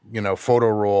my, photo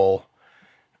roll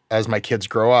as my kids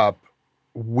grow up,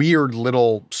 weird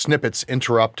little snippets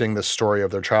interrupting the story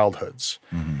of their childhoods.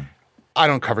 I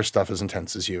don't cover stuff as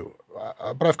intense as you,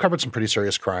 but I've covered some pretty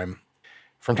serious crime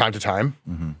from time to time,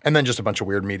 and then just a bunch of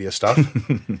weird media stuff.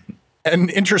 And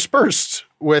interspersed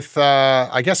with,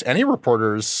 I guess, any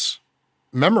reporter's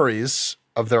memories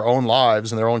of their own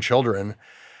lives and their own children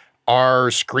are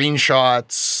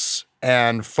screenshots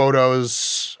and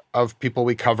photos of people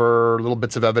we cover, little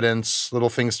bits of evidence, little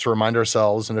things to remind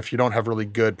ourselves. And if you don't have really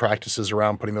good practices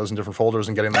around putting those in different folders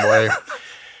and getting them away,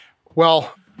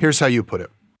 well, here's how you put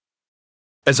it.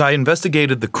 As I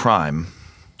investigated the crime,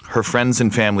 her friends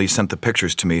and family sent the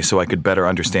pictures to me so I could better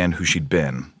understand who she'd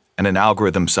been, and an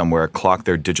algorithm somewhere clocked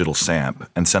their digital stamp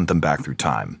and sent them back through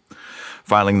time,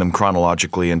 filing them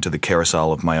chronologically into the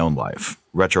carousel of my own life,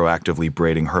 retroactively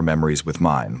braiding her memories with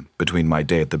mine between my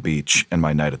day at the beach and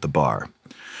my night at the bar.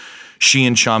 She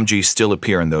and Shamji still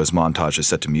appear in those montages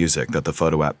set to music that the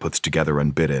photo app puts together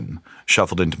unbidden,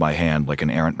 shuffled into my hand like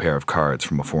an errant pair of cards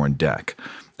from a foreign deck,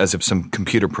 as if some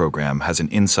computer program has an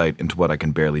insight into what I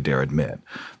can barely dare admit,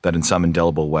 that in some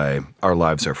indelible way, our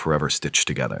lives are forever stitched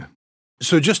together.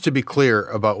 So just to be clear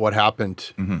about what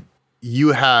happened,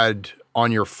 you had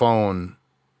on your phone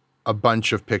a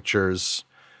bunch of pictures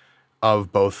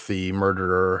of both the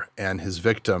murderer and his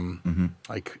victim,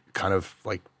 kind of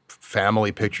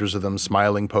family pictures of them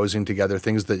smiling, posing together,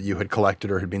 things that you had collected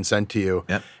or had been sent to you.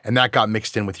 Yep. And that got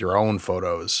mixed in with your own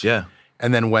photos. Yeah.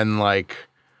 And then when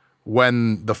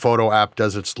when the photo app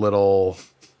does its little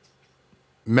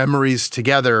memories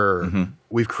together,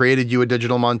 we've created you a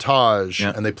digital montage,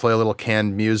 and they play a little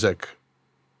canned music.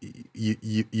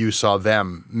 You saw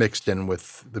them mixed in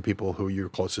with the people who you're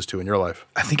closest to in your life.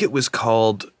 I think it was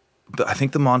called, I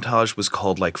think the montage was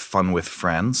called like Fun with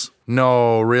Friends.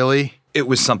 No, really? It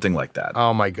was something like that.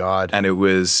 Oh my God. And it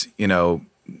was,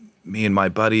 me and my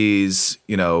buddies,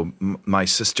 my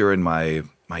sister and my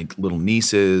little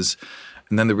nieces.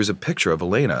 And then there was a picture of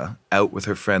Elena out with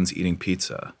her friends eating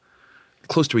pizza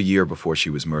close to a year before she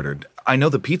was murdered. I know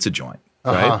the pizza joint,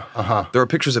 right? There are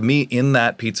pictures of me in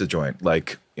that pizza joint,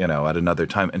 like, at another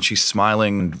time. And she's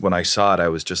smiling. When I saw it, I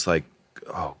was just like,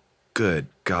 oh, good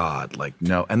God, like,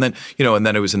 no. And then, and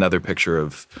then it was another picture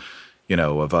of,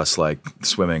 of us like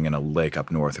swimming in a lake up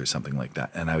north or something like that.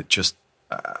 And I just,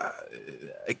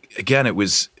 again, it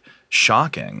was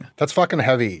shocking. That's fucking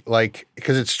heavy. Like,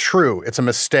 because it's true. It's a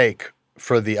mistake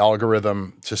for the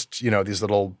algorithm, just, these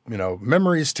little,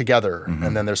 memories together.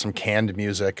 And then there's some canned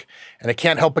music and it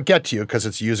can't help but get to you because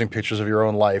it's using pictures of your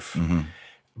own life.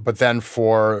 But then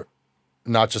for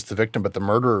not just the victim, but the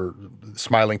murderer,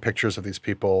 smiling pictures of these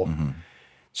people.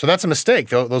 So that's a mistake.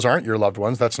 Those aren't your loved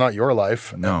ones. That's not your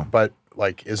life. No. But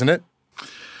like, isn't it?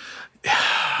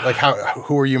 Like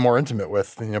who are you more intimate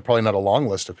with? Probably not a long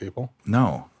list of people.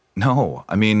 No.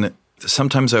 I mean,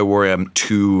 sometimes I worry I'm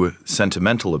too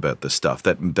sentimental about this stuff.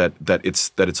 That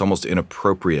it's almost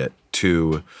inappropriate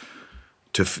to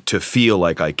feel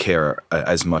like I care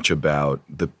as much about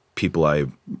the people I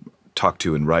talk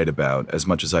to and write about as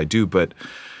much as I do. But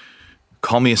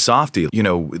call me a softie.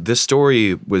 This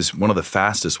story was one of the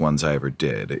fastest ones I ever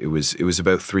did. It was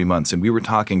about 3 months, and we were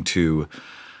talking to,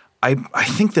 I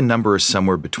think the number is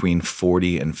somewhere between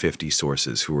 40 and 50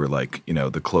 sources who were like,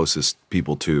 the closest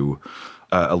people to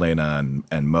Elena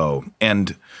and Mo.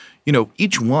 And,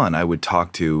 each one I would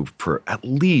talk to for at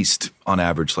least on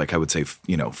average, like I would say,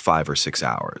 5 or 6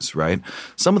 hours, right?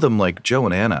 Some of them like Joe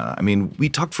and Anna, I mean, we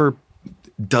talked for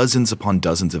dozens upon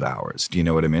dozens of hours. Do you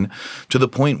know what I mean? To the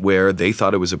point where they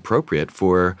thought it was appropriate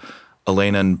for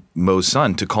Elena and Mo's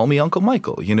son to call me Uncle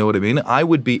Michael. You know what I mean? I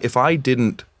would be, if I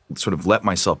didn't sort of let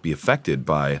myself be affected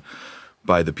by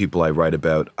the people I write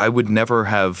about, I would never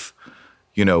have,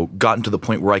 gotten to the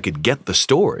point where I could get the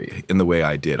story in the way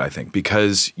I did, I think,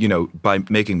 because, by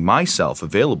making myself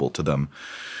available to them,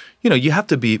 you have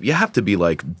to be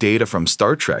like Data from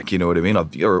Star Trek, you know what I mean?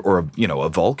 Or a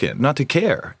Vulcan, not to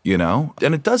care,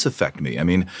 and it does affect me. I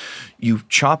mean, you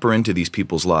chopper into these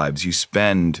people's lives, you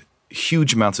spend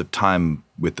huge amounts of time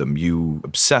with them, you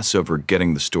obsess over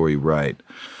getting the story right,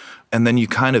 and then you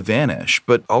kind of vanish.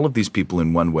 But all of these people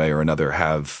in one way or another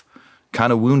have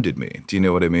kind of wounded me. Do you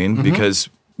know what I mean? Because,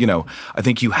 I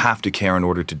think you have to care in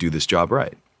order to do this job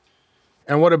right.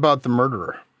 And what about the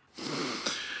murderer?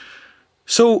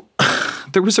 So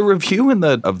there was a review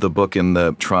of the book in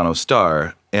the Toronto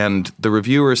Star, and the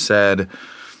reviewer said,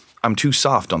 I'm too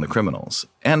soft on the criminals.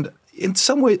 And in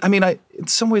some ways,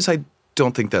 I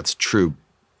don't think that's true.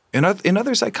 In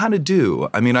others, I kind of do.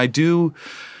 I mean, I do,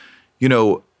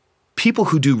 people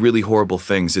who do really horrible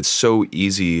things, it's so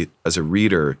easy as a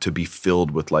reader to be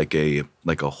filled with like a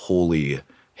holy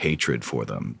hatred for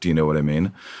them. Do you know what I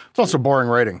mean? It's also boring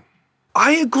writing.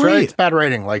 I agree. It's bad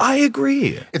writing. Like, I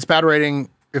agree. It's bad writing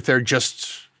if they're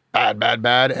just bad.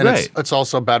 And it's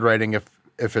also bad writing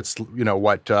if it's,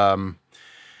 what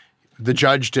the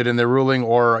judge did in their ruling,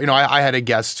 or, I had a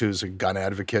guest who's a gun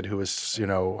advocate who was,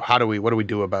 what do we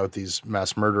do about these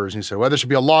mass murderers? And he said, well, there should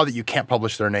be a law that you can't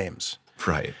publish their names.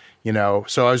 Right.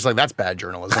 So I was like, that's bad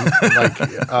journalism. But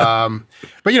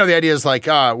the idea is like,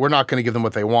 we're not going to give them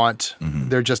what they want.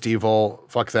 They're just evil.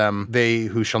 Fuck them. They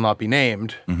who shall not be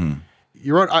named.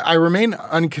 You wrote, I remain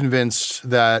unconvinced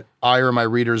that I or my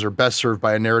readers are best served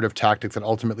by a narrative tactic that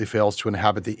ultimately fails to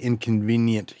inhabit the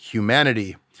inconvenient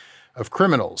humanity of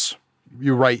criminals.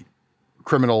 You write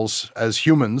criminals as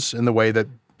humans in the way that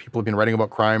people have been writing about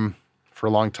crime for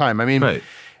a long time. I mean, right.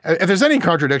 If there's any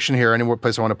contradiction here, any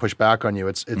place I want to push back on you,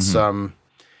 it's a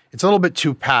little bit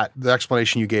too pat. The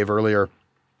explanation you gave earlier,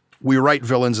 we write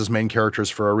villains as main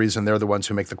characters for a reason. They're the ones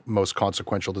who make the most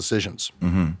consequential decisions.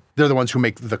 They're the ones who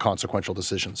make the consequential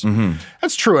decisions.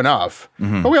 That's true enough,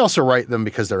 but we also write them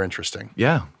because they're interesting.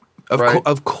 Yeah,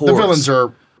 of course.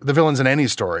 The villains in any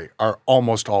story are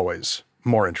almost always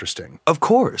more interesting. Of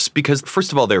course, because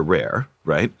first of all, they're rare,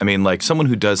 right? I mean, like someone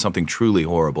who does something truly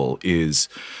horrible is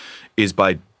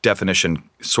by definition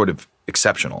sort of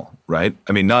exceptional, right?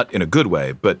 I mean, not in a good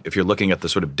way, but if you're looking at the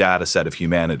sort of data set of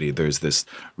humanity, there's this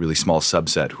really small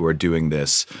subset who are doing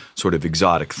this sort of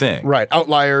exotic thing. Right.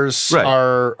 Outliers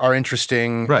are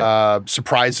interesting. Right.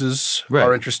 Surprises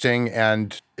are interesting.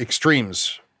 And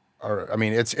extremes are, I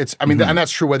mean, and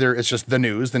that's true whether it's just the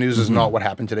news. The news is not what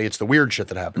happened today. It's the weird shit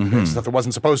that happened today. It's stuff that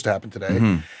wasn't supposed to happen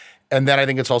today. And then I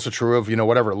think it's also true of,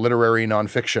 whatever, literary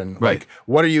nonfiction. Right. Like,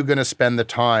 what are you going to spend the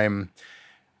time,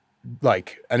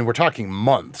 like, and we're talking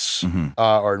months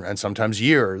and sometimes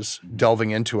years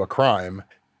delving into a crime.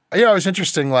 It was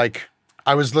interesting, like,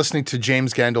 I was listening to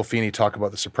James Gandolfini talk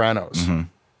about The Sopranos.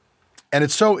 And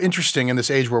it's so interesting in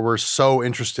this age where we're so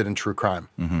interested in true crime.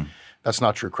 That's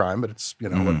not true crime, but it's,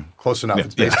 close enough.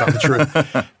 It's based on the truth.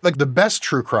 Like, the best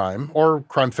true crime, or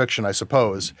crime fiction, I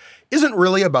suppose, isn't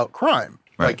really about crime.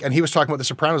 Right. Like, and he was talking about The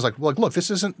Sopranos, like, look,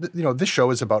 this isn't, this show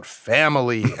is about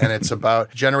family and it's about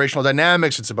generational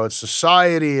dynamics. It's about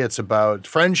society. It's about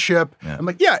friendship. Yeah. I'm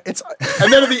like, yeah, it's,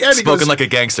 and then at the end, he Spoken goes, like a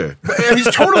gangster. And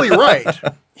he's totally right.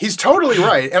 He's totally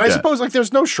right. And I suppose, like,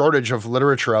 there's no shortage of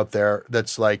literature out there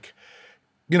that's like,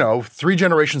 3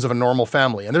 generations of a normal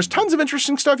family. And there's tons of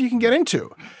interesting stuff you can get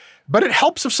into. But it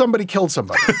helps if somebody killed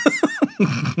somebody.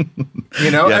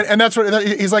 Yeah. And that's what,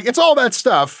 he's like, it's all that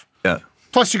stuff. Yeah.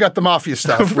 Plus, you got the mafia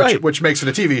stuff, Right. which makes it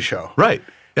a TV show. Right.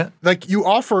 Yeah. Like, you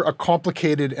offer a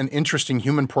complicated and interesting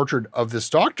human portrait of this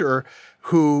doctor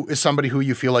who is somebody who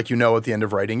you feel like you know at the end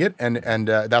of writing it. And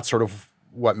that's sort of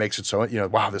what makes it so,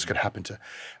 wow, this could happen to.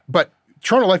 But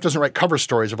Toronto Life doesn't write cover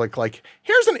stories of like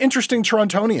here's an interesting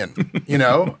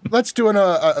Torontonian, let's do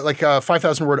a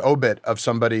 5,000 word obit of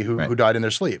somebody who died in their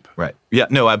sleep. Right. Yeah.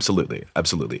 No, absolutely.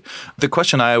 Absolutely. The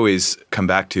question I always come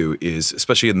back to is,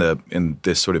 especially in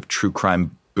this sort of true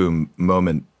crime boom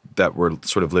moment that we're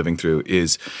sort of living through,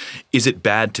 is it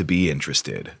bad to be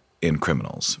interested in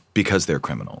criminals because they're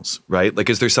criminals, right? Like,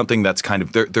 is there something that's kind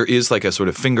of, there is like a sort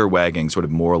of finger wagging sort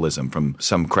of moralism from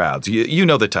some crowds. You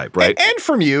know the type, right? And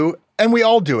from you, and we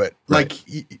all do it. Right.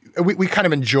 Like, we kind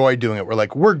of enjoy doing it. We're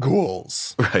like, we're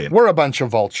ghouls. Right. We're a bunch of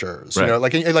vultures. Right.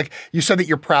 Like you said that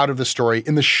you're proud of the story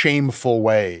in the shameful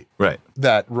way Right.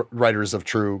 that writers of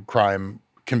true crime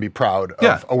can be proud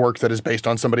of a work that is based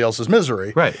on somebody else's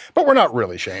misery. Right. But we're not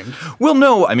really shamed. Well,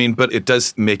 no, I mean, but it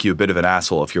does make you a bit of an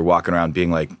asshole if you're walking around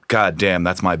being like, God damn,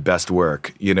 that's my best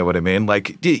work. You know what I mean?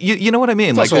 Like, you know what I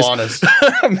mean? It's like also honest.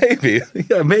 Maybe.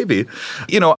 Yeah, maybe.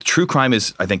 True crime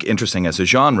is, I think, interesting as a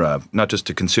genre, not just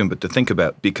to consume, but to think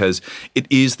about, because it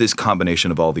is this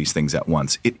combination of all these things at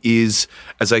once. It is,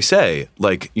 as I say,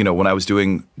 like, when I was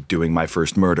doing my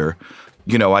first murder,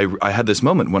 I had this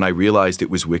moment when I realized it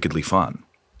was wickedly fun.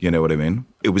 You know what I mean?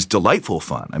 It was delightful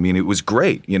fun. I mean, it was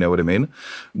great. You know what I mean?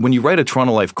 When you write a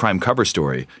Toronto Life crime cover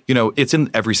story, it's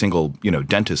in every single,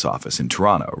 dentist's office in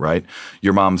Toronto, right?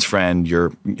 Your mom's friend, your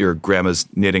grandma's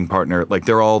knitting partner, like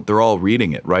they're all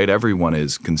reading it, right? Everyone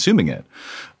is consuming it.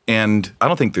 And I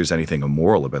don't think there's anything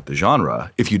immoral about the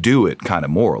genre if you do it kind of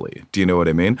morally. Do you know what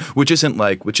I mean? Which isn't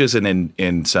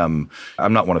in some,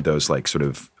 I'm not one of those like sort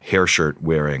of hair shirt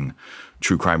wearing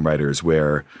true crime writers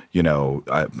where,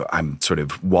 I'm sort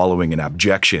of wallowing in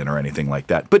abjection or anything like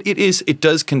that. But it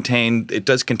does contain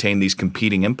these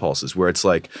competing impulses where it's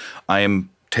like, I am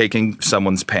taking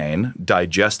someone's pain,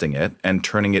 digesting it, and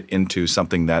turning it into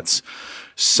something that's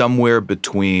somewhere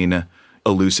between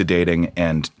elucidating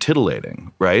and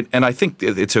titillating, right? And I think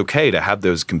it's okay to have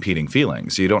those competing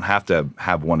feelings. You don't have to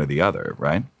have one or the other,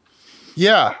 right?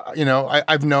 Yeah.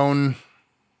 I've known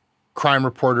crime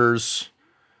reporters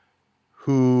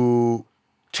who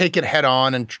take it head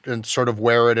on and sort of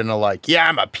wear it in a like, yeah,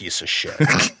 I'm a piece of shit.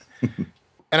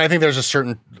 And I think there's a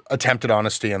certain attempt at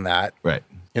honesty in that. Right.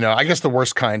 I guess the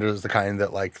worst kind is the kind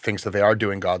that like thinks that they are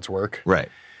doing God's work. Right.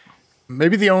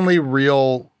 Maybe the only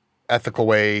real ethical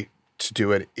way to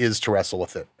do it is to wrestle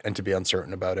with it and to be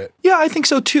uncertain about it. Yeah, I think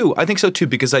so too.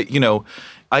 Because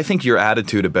I think your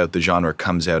attitude about the genre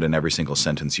comes out in every single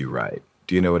sentence you write.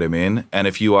 Do you know what I mean? And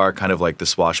if you are kind of like the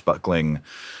swashbuckling,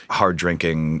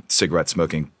 hard-drinking,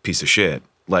 cigarette-smoking piece of shit,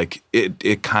 like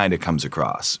it kind of comes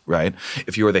across, right?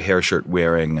 If you are the hair shirt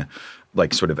wearing,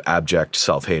 like sort of abject,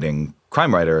 self-hating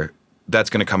crime writer, that's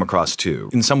going to come across too.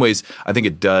 In some ways, I think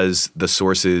it does. The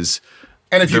sources.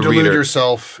 And if you delude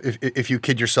yourself, if you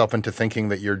kid yourself into thinking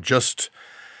that you're just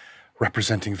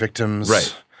representing victims,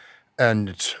 right,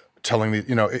 and telling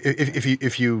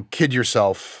if you kid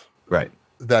yourself, right,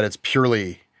 that it's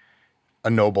purely a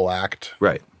noble act,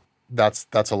 right, that's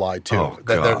a lie too. Oh,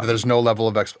 God. There's no level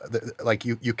of like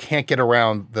you can't get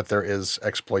around that there is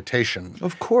exploitation.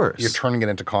 Of course, you're turning it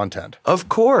into content. Of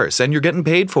course, and you're getting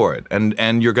paid for it,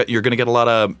 and you're going to get a lot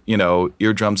of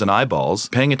eardrums and eyeballs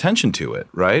paying attention to it,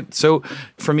 right? So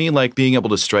for me, like being able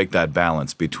to strike that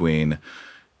balance between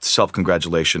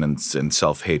self-congratulation and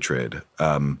self-hatred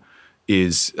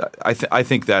is I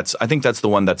think that's the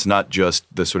one that's not just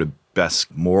the sort of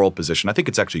best moral position. I think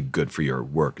it's actually good for your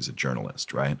work as a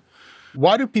journalist, right?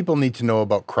 Why do people need to know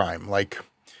about crime? Like,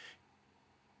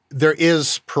 there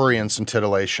is prurience and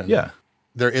titillation. Yeah.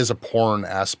 There is a porn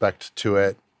aspect to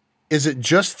it. Is it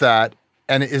just that?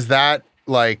 And is that,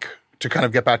 like, to kind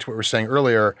of get back to what we were saying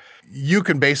earlier, you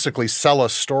can basically sell a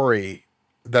story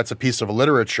that's a piece of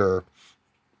literature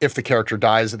if the character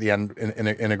dies at the end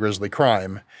in a grisly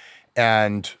crime.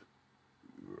 And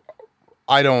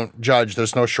I don't judge.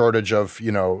 There's no shortage of,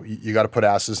 you got to put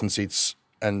asses in seats.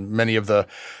 And many of the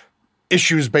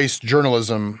issues-based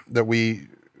journalism that we,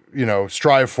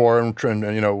 strive for and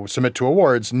submit to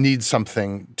awards need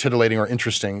something titillating or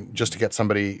interesting just to get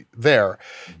somebody there.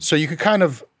 So you could kind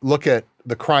of look at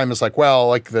the crime as like, well,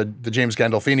 like the James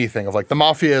Gandolfini thing of like the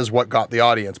mafia is what got the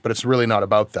audience, but it's really not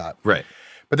about that. Right.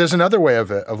 But there's another way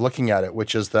of looking at it,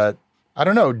 which is that, I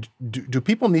don't know, do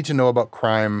people need to know about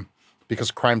crime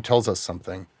because crime tells us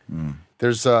something?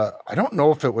 There's I don't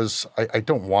know if it was, I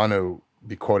don't want to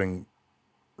be quoting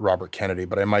Robert Kennedy,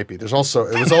 but I might be. It was also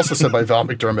said by Val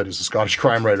McDermott, who's a Scottish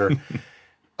crime writer.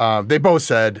 They both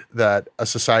said that a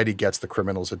society gets the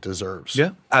criminals it deserves.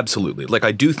 Yeah, absolutely. Like,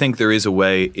 I do think there is a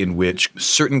way in which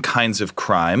certain kinds of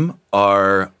crime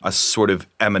are a sort of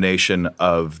emanation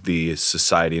of the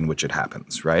society in which it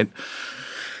happens, right?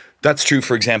 That's true,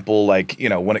 for example, like,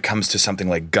 when it comes to something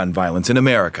like gun violence in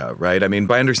America, right? I mean,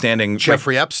 by understanding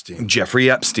Jeffrey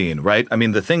Epstein, right? I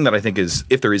mean, the thing that I think is,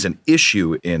 if there is an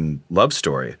issue in Love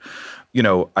Story,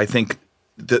 I think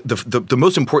the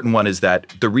most important one is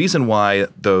that the reason why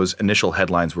those initial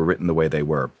headlines were written the way they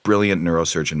were, brilliant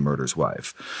neurosurgeon murders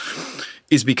wife,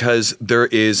 is because there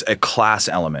is a class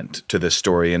element to this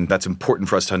story, and that's important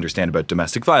for us to understand about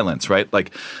domestic violence, right?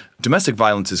 Like, domestic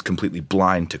violence is completely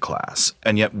blind to class,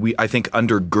 and yet I think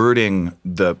undergirding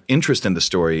the interest in the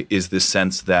story is this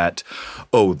sense that,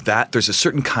 that there's a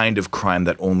certain kind of crime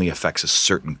that only affects a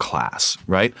certain class,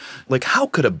 right? Like, how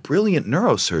could a brilliant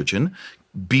neurosurgeon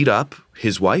beat up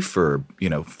his wife for,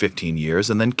 15 years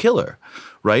and then kill her?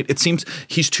 Right? It seems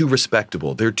he's too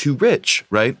respectable. They're too rich,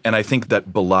 right? And I think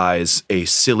that belies a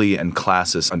silly and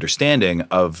classist understanding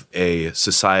of a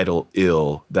societal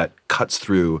ill that cuts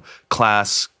through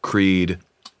class, creed,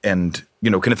 and,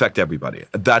 can affect everybody.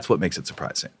 That's what makes it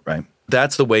surprising, right?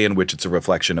 That's the way in which it's a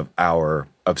reflection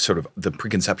of sort of the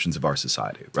preconceptions of our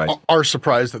society, right? Are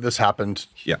surprised that this happened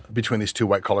between these two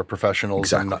white-collar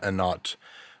professionals exactly. and not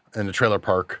in a trailer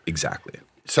park. Exactly.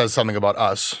 It says something about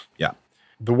us. Yeah.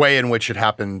 The way in which it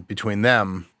happened between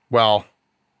them, well,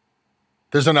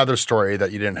 there's another story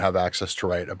that you didn't have access to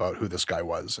write about who this guy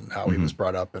was and how he was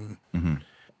brought up and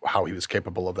how he was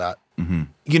capable of that.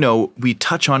 We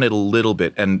touch on it a little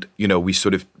bit, and,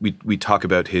 we talk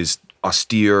about his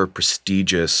austere,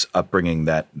 prestigious upbringing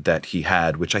that he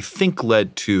had, which I think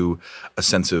led to a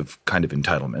sense of kind of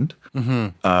entitlement.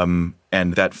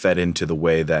 And that fed into the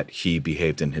way that he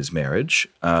behaved in his marriage.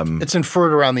 It's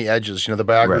inferred around the edges. The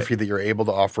biography that you're able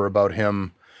to offer about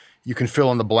him, you can fill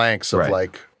in the blanks of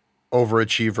like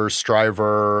overachiever,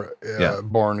 striver,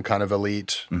 born kind of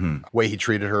elite, way he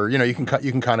treated her. You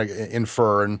can kind of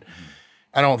infer, and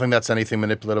I don't think that's anything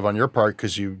manipulative on your part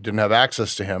because you didn't have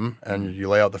access to him, and you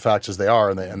lay out the facts as they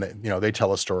are, and they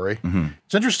tell a story.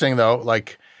 It's interesting though,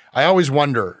 like. I always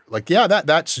wonder, like,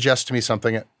 that suggests to me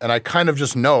something, and I kind of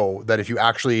just know that if you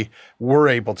actually were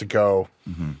able to go,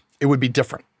 it would be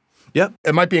different. Yeah.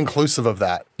 It might be inclusive of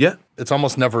that. Yeah. It's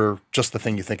almost never just the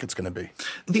thing you think it's going to be.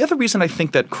 The other reason I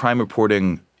think that crime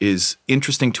reporting is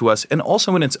interesting to us, and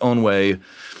also in its own way,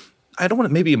 I don't want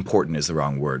to, maybe important is the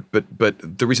wrong word, but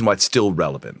the reason why it's still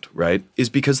relevant, right, is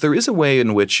because there is a way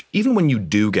in which even when you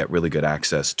do get really good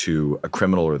access to a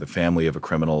criminal or the family of a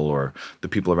criminal or the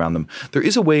people around them, there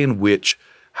is a way in which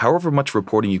however much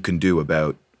reporting you can do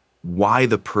about why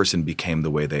the person became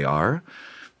the way they are,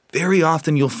 very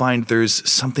often you'll find there's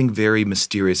something very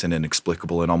mysterious and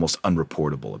inexplicable and almost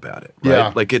unreportable about it, right?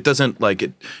 Yeah. Like it doesn't like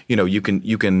it, you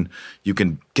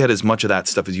can get as much of that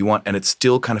stuff as you want and it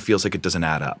still kind of feels like it doesn't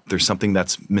add up. There's something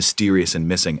that's mysterious and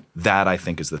missing. That I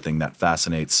think is the thing that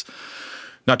fascinates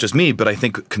not just me, but I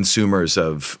think consumers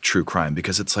of true crime,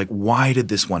 because it's like, why did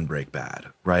this one break bad,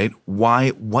 right? Why,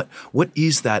 what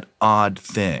is that odd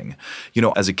thing?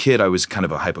 As a kid, I was kind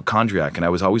of a hypochondriac and I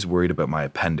was always worried about my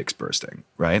appendix bursting,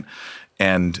 right?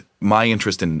 And my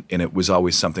interest in it was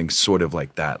always something sort of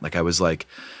like that. Like I was like,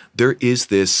 there is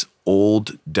this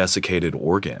old desiccated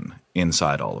organ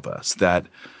inside all of us that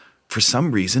for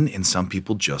some reason in some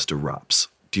people just erupts.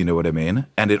 Do you know what I mean?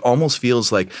 And it almost feels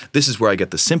like this is where I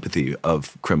get the sympathy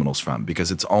of criminals from,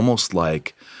 because it's almost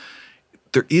like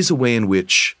there is a way in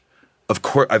which, of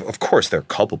course, they're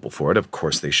culpable for it. Of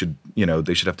course, they should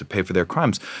have to pay for their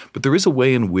crimes. But there is a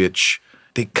way in which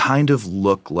they kind of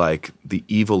look like the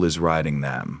evil is riding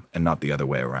them and not the other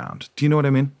way around. Do you know what I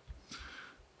mean?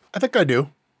 I think I do.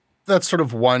 That's sort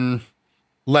of one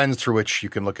lens through which you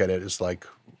can look at it, is like,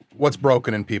 what's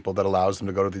broken in people that allows them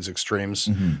to go to these extremes.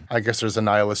 I guess there's a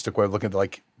nihilistic way of looking at,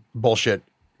 like, bullshit.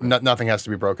 Nothing has to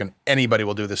be broken. Anybody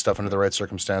will do this stuff under the right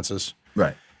circumstances.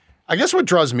 Right. I guess what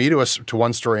draws me to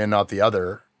one story and not the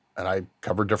other, and I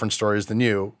cover different stories than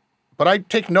you, but I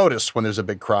take notice when there's a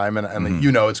big crime, and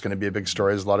you know it's going to be a big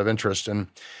story. There's a lot of interest. And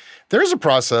there's a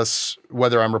process,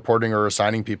 whether I'm reporting or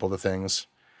assigning people to things,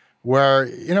 where,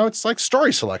 you know, it's like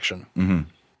story selection.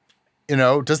 You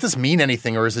know, does this mean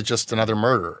anything, or is it just another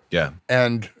murder? Yeah.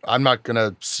 And I'm not going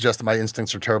to suggest that my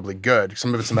instincts are terribly good.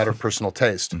 Some of it's a matter of personal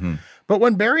taste. But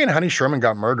when Barry and Honey Sherman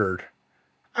got murdered,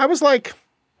 I was like,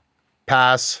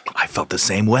 pass. I felt the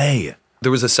same way.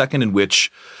 There was a second in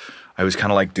which I was kind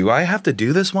of like, do I have to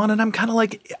do this one? And I'm kind of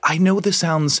like, I know this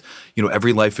sounds, you know,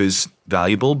 every life is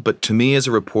valuable, but to me as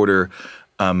a reporter,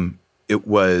 it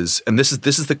was, and this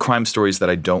is the crime stories that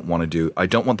I don't want to do. I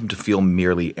don't want them to feel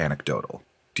merely anecdotal.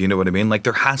 Do you know what I mean? Like,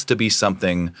 there has to be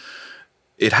something,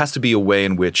 it has to be a way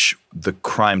in which the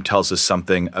crime tells us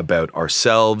something about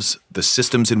ourselves, the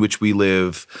systems in which we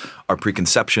live, our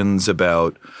preconceptions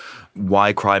about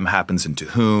why crime happens and to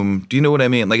whom. Do you know what I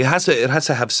mean? Like, it has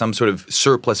to have some sort of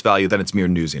surplus value than its mere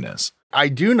newsiness. I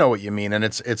do know what you mean, and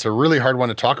it's a really hard one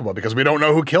to talk about because we don't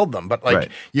know who killed them. But, like,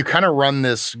 you kind of run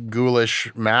this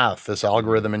ghoulish math, this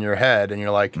algorithm in your head, and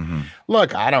you're like,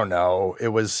 look, I don't know. It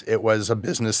was a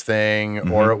business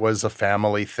thing, or it was a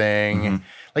family thing.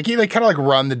 Like, they kind of like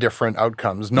run the different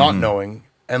outcomes, not knowing,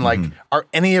 and like, are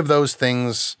any of those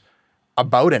things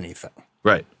about anything?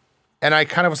 Right. And I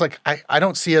kind of was like, I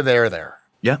don't see a there.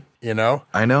 Yeah. You know?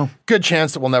 I know. Good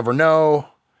chance that we'll never know.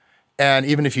 And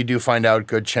even if you do find out,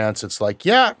 good chance it's like,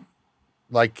 yeah,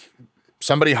 like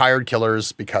somebody hired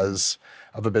killers because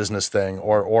of a business thing,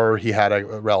 or he had a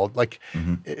relative, like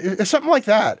it's something like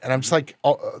that. And I'm just like,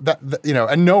 you know,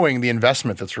 and knowing the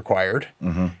investment that's required,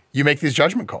 you make these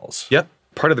judgment calls. Yep.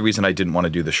 Part of the reason I didn't want to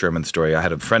do the Sherman story, I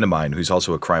had a friend of mine who's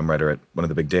also a crime writer at one of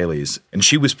the big dailies, and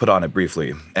she was put on it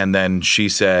briefly. And then she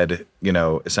said, you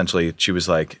know, essentially she was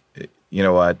like, you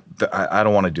know what, I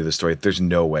don't want to do this story. There's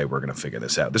no way we're going to figure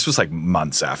this out. This was like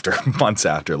months after,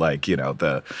 like, you know,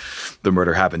 the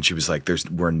murder happened. She was like,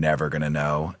 we're never going to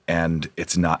know. And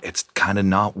it's kind of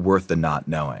not worth the not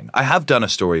knowing. I have done a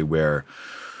story where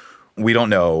we don't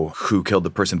know who killed the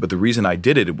person, but the reason I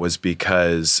did it was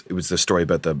because it was the story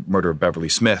about the murder of Beverly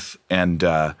Smith. And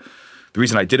the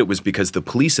reason I did it was because the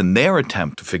police, in their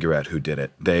attempt to figure out who did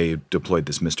it, they deployed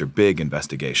this Mr. Big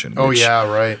investigation.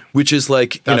 Which is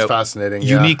like, that's fascinating,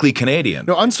 uniquely Canadian.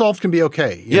 No, unsolved can be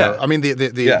okay. You know? I mean,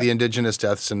 the Indigenous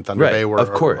deaths in Thunder Bay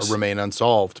remain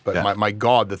unsolved, but my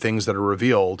God, the things that are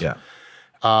revealed. Yeah.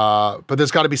 But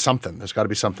there's got to be something. There's got to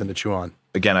be something to chew on.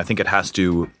 Again, I think it has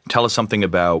to tell us something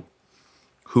about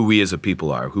who we as a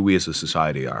people are, who we as a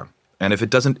society are. And if it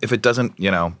doesn't, you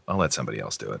know, I'll let somebody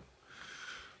else do it.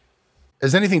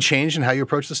 Has anything changed in how you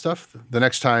approach this stuff? The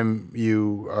next time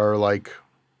you are like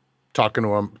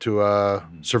talking to a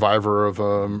survivor of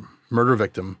a murder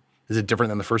victim, is it different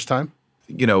than the first time?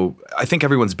 You know, I think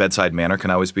everyone's bedside manner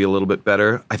can always be a little bit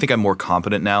better. I think I'm more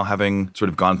competent now, having sort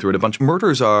of gone through it a bunch.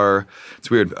 Murders are, it's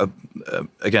weird.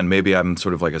 Again, maybe I'm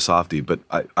sort of like a softie, but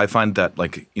I find that,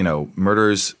 like, you know,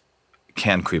 murders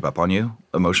can creep up on you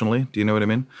emotionally. Do you know what I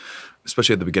mean?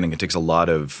 Especially at the beginning, it takes a lot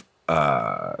of,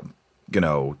 you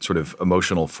know, sort of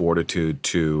emotional fortitude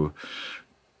to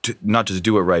not just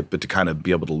do it right, but to kind of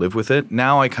be able to live with it.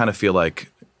 Now I kind of feel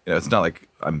like, you know, it's not like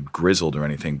I'm grizzled or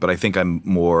anything, but I think I'm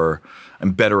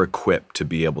better equipped to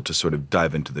be able to sort of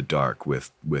dive into the dark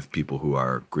with people who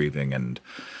are grieving and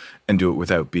do it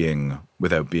without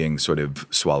being sort of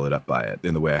swallowed up by it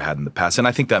in the way I had in the past. And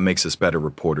I think that makes us better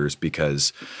reporters,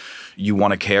 because you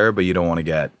want to care, but you don't want to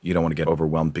get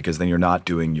overwhelmed, because then you're not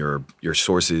doing your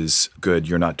sources good.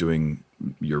 You're not doing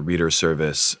your reader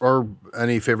service. Or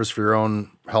any favors for your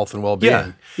own health and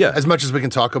well-being. Yeah. As much as we can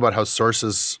talk about how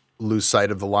sources lose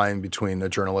sight of the line between a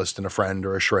journalist and a friend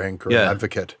or a shrink or an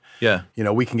advocate. Yeah. You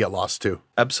know, we can get lost too.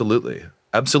 Absolutely.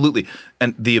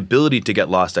 And the ability to get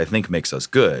lost, I think, makes us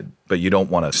good, but you don't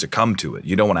want to succumb to it.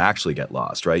 You don't want to actually get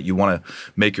lost, right? You want to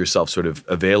make yourself sort of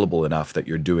available enough that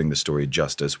you're doing the story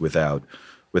justice without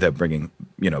bringing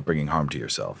harm to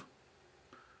yourself.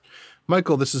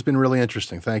 Michael, this has been really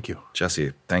interesting. Thank you.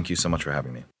 Jesse, thank you so much for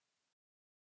having me.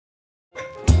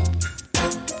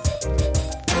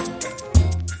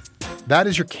 That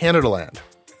is your Canada Land.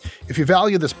 If you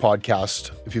value this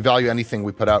podcast, if you value anything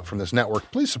we put out from this network,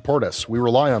 please support us. We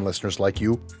rely on listeners like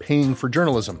you paying for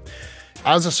journalism.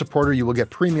 As a supporter, you will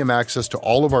get premium access to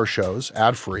all of our shows,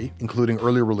 ad-free, including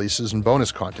early releases and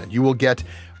bonus content. You will get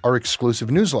our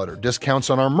exclusive newsletter, discounts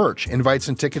on our merch, invites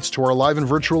and tickets to our live and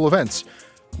virtual events.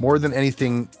 More than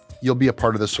anything, you'll be a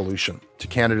part of the solution to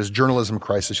Canada's journalism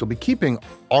crisis. You'll be keeping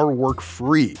our work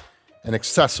free and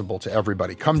accessible to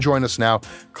everybody. Come join us now.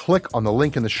 Click on the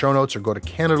link in the show notes or go to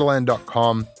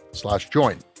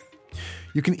canadaland.com/join.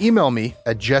 You can email me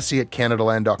at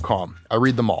jesse@canadaland.com. I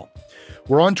read them all.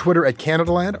 We're on Twitter at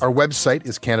Canadaland. Our website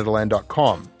is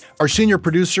canadaland.com. Our senior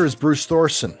producer is Bruce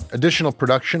Thorson. Additional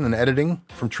production and editing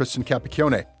from Tristan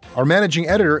Capicchione. Our managing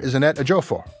editor is Annette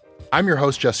Ajofo. I'm your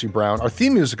host, Jesse Brown. Our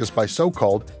theme music is by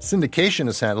So-Called. Syndication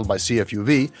is handled by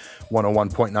CFUV,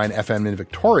 101.9 FM in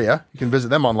Victoria. You can visit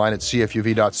them online at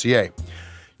cfuv.ca.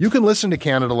 You can listen to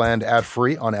Canadaland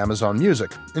ad-free on Amazon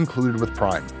Music, included with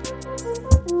Prime.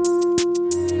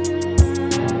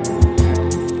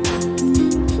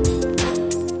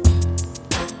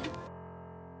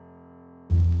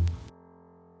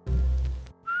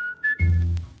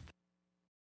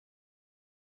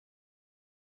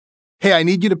 Hey, I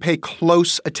need you to pay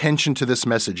close attention to this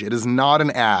message. It is not an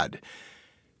ad.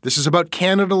 This is about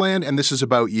Canadaland, and this is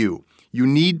about you. You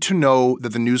need to know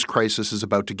that the news crisis is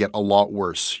about to get a lot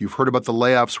worse. You've heard about the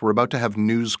layoffs. We're about to have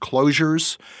news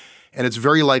closures, and it's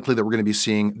very likely that we're going to be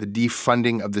seeing the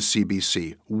defunding of the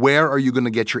CBC. Where are you going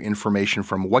to get your information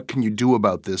from? What can you do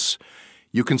about this?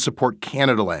 You can support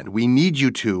Canadaland. We need you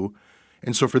to.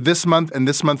 And so for this month and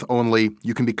this month only,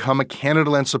 you can become a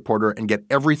Canadaland supporter and get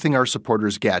everything our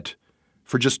supporters get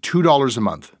for just $2 a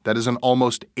month. That is an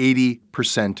almost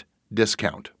 80%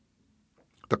 discount.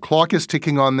 The clock is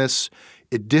ticking on this.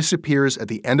 It disappears at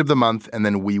the end of the month, and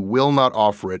then we will not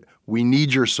offer it. We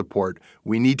need your support.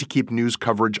 We need to keep news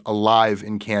coverage alive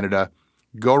in Canada.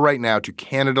 Go right now to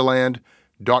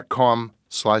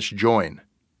canadaland.com/join.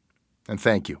 And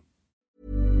thank you.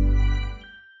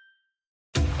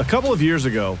 A couple of years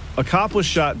ago, a cop was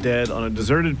shot dead on a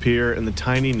deserted pier in the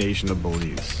tiny nation of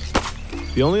Belize.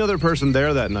 The only other person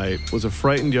there that night was a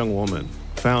frightened young woman,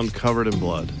 found covered in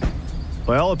blood.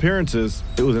 By all appearances,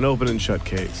 it was an open and shut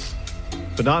case.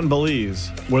 But not in Belize,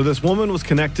 where this woman was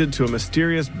connected to a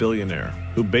mysterious billionaire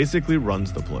who basically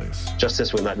runs the place.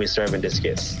 Justice will not be served in this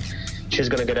case. She's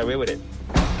gonna get away with it.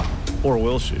 Or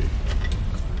will she?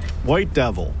 White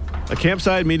Devil, a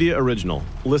Campside Media original.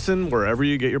 Listen wherever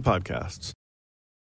you get your podcasts.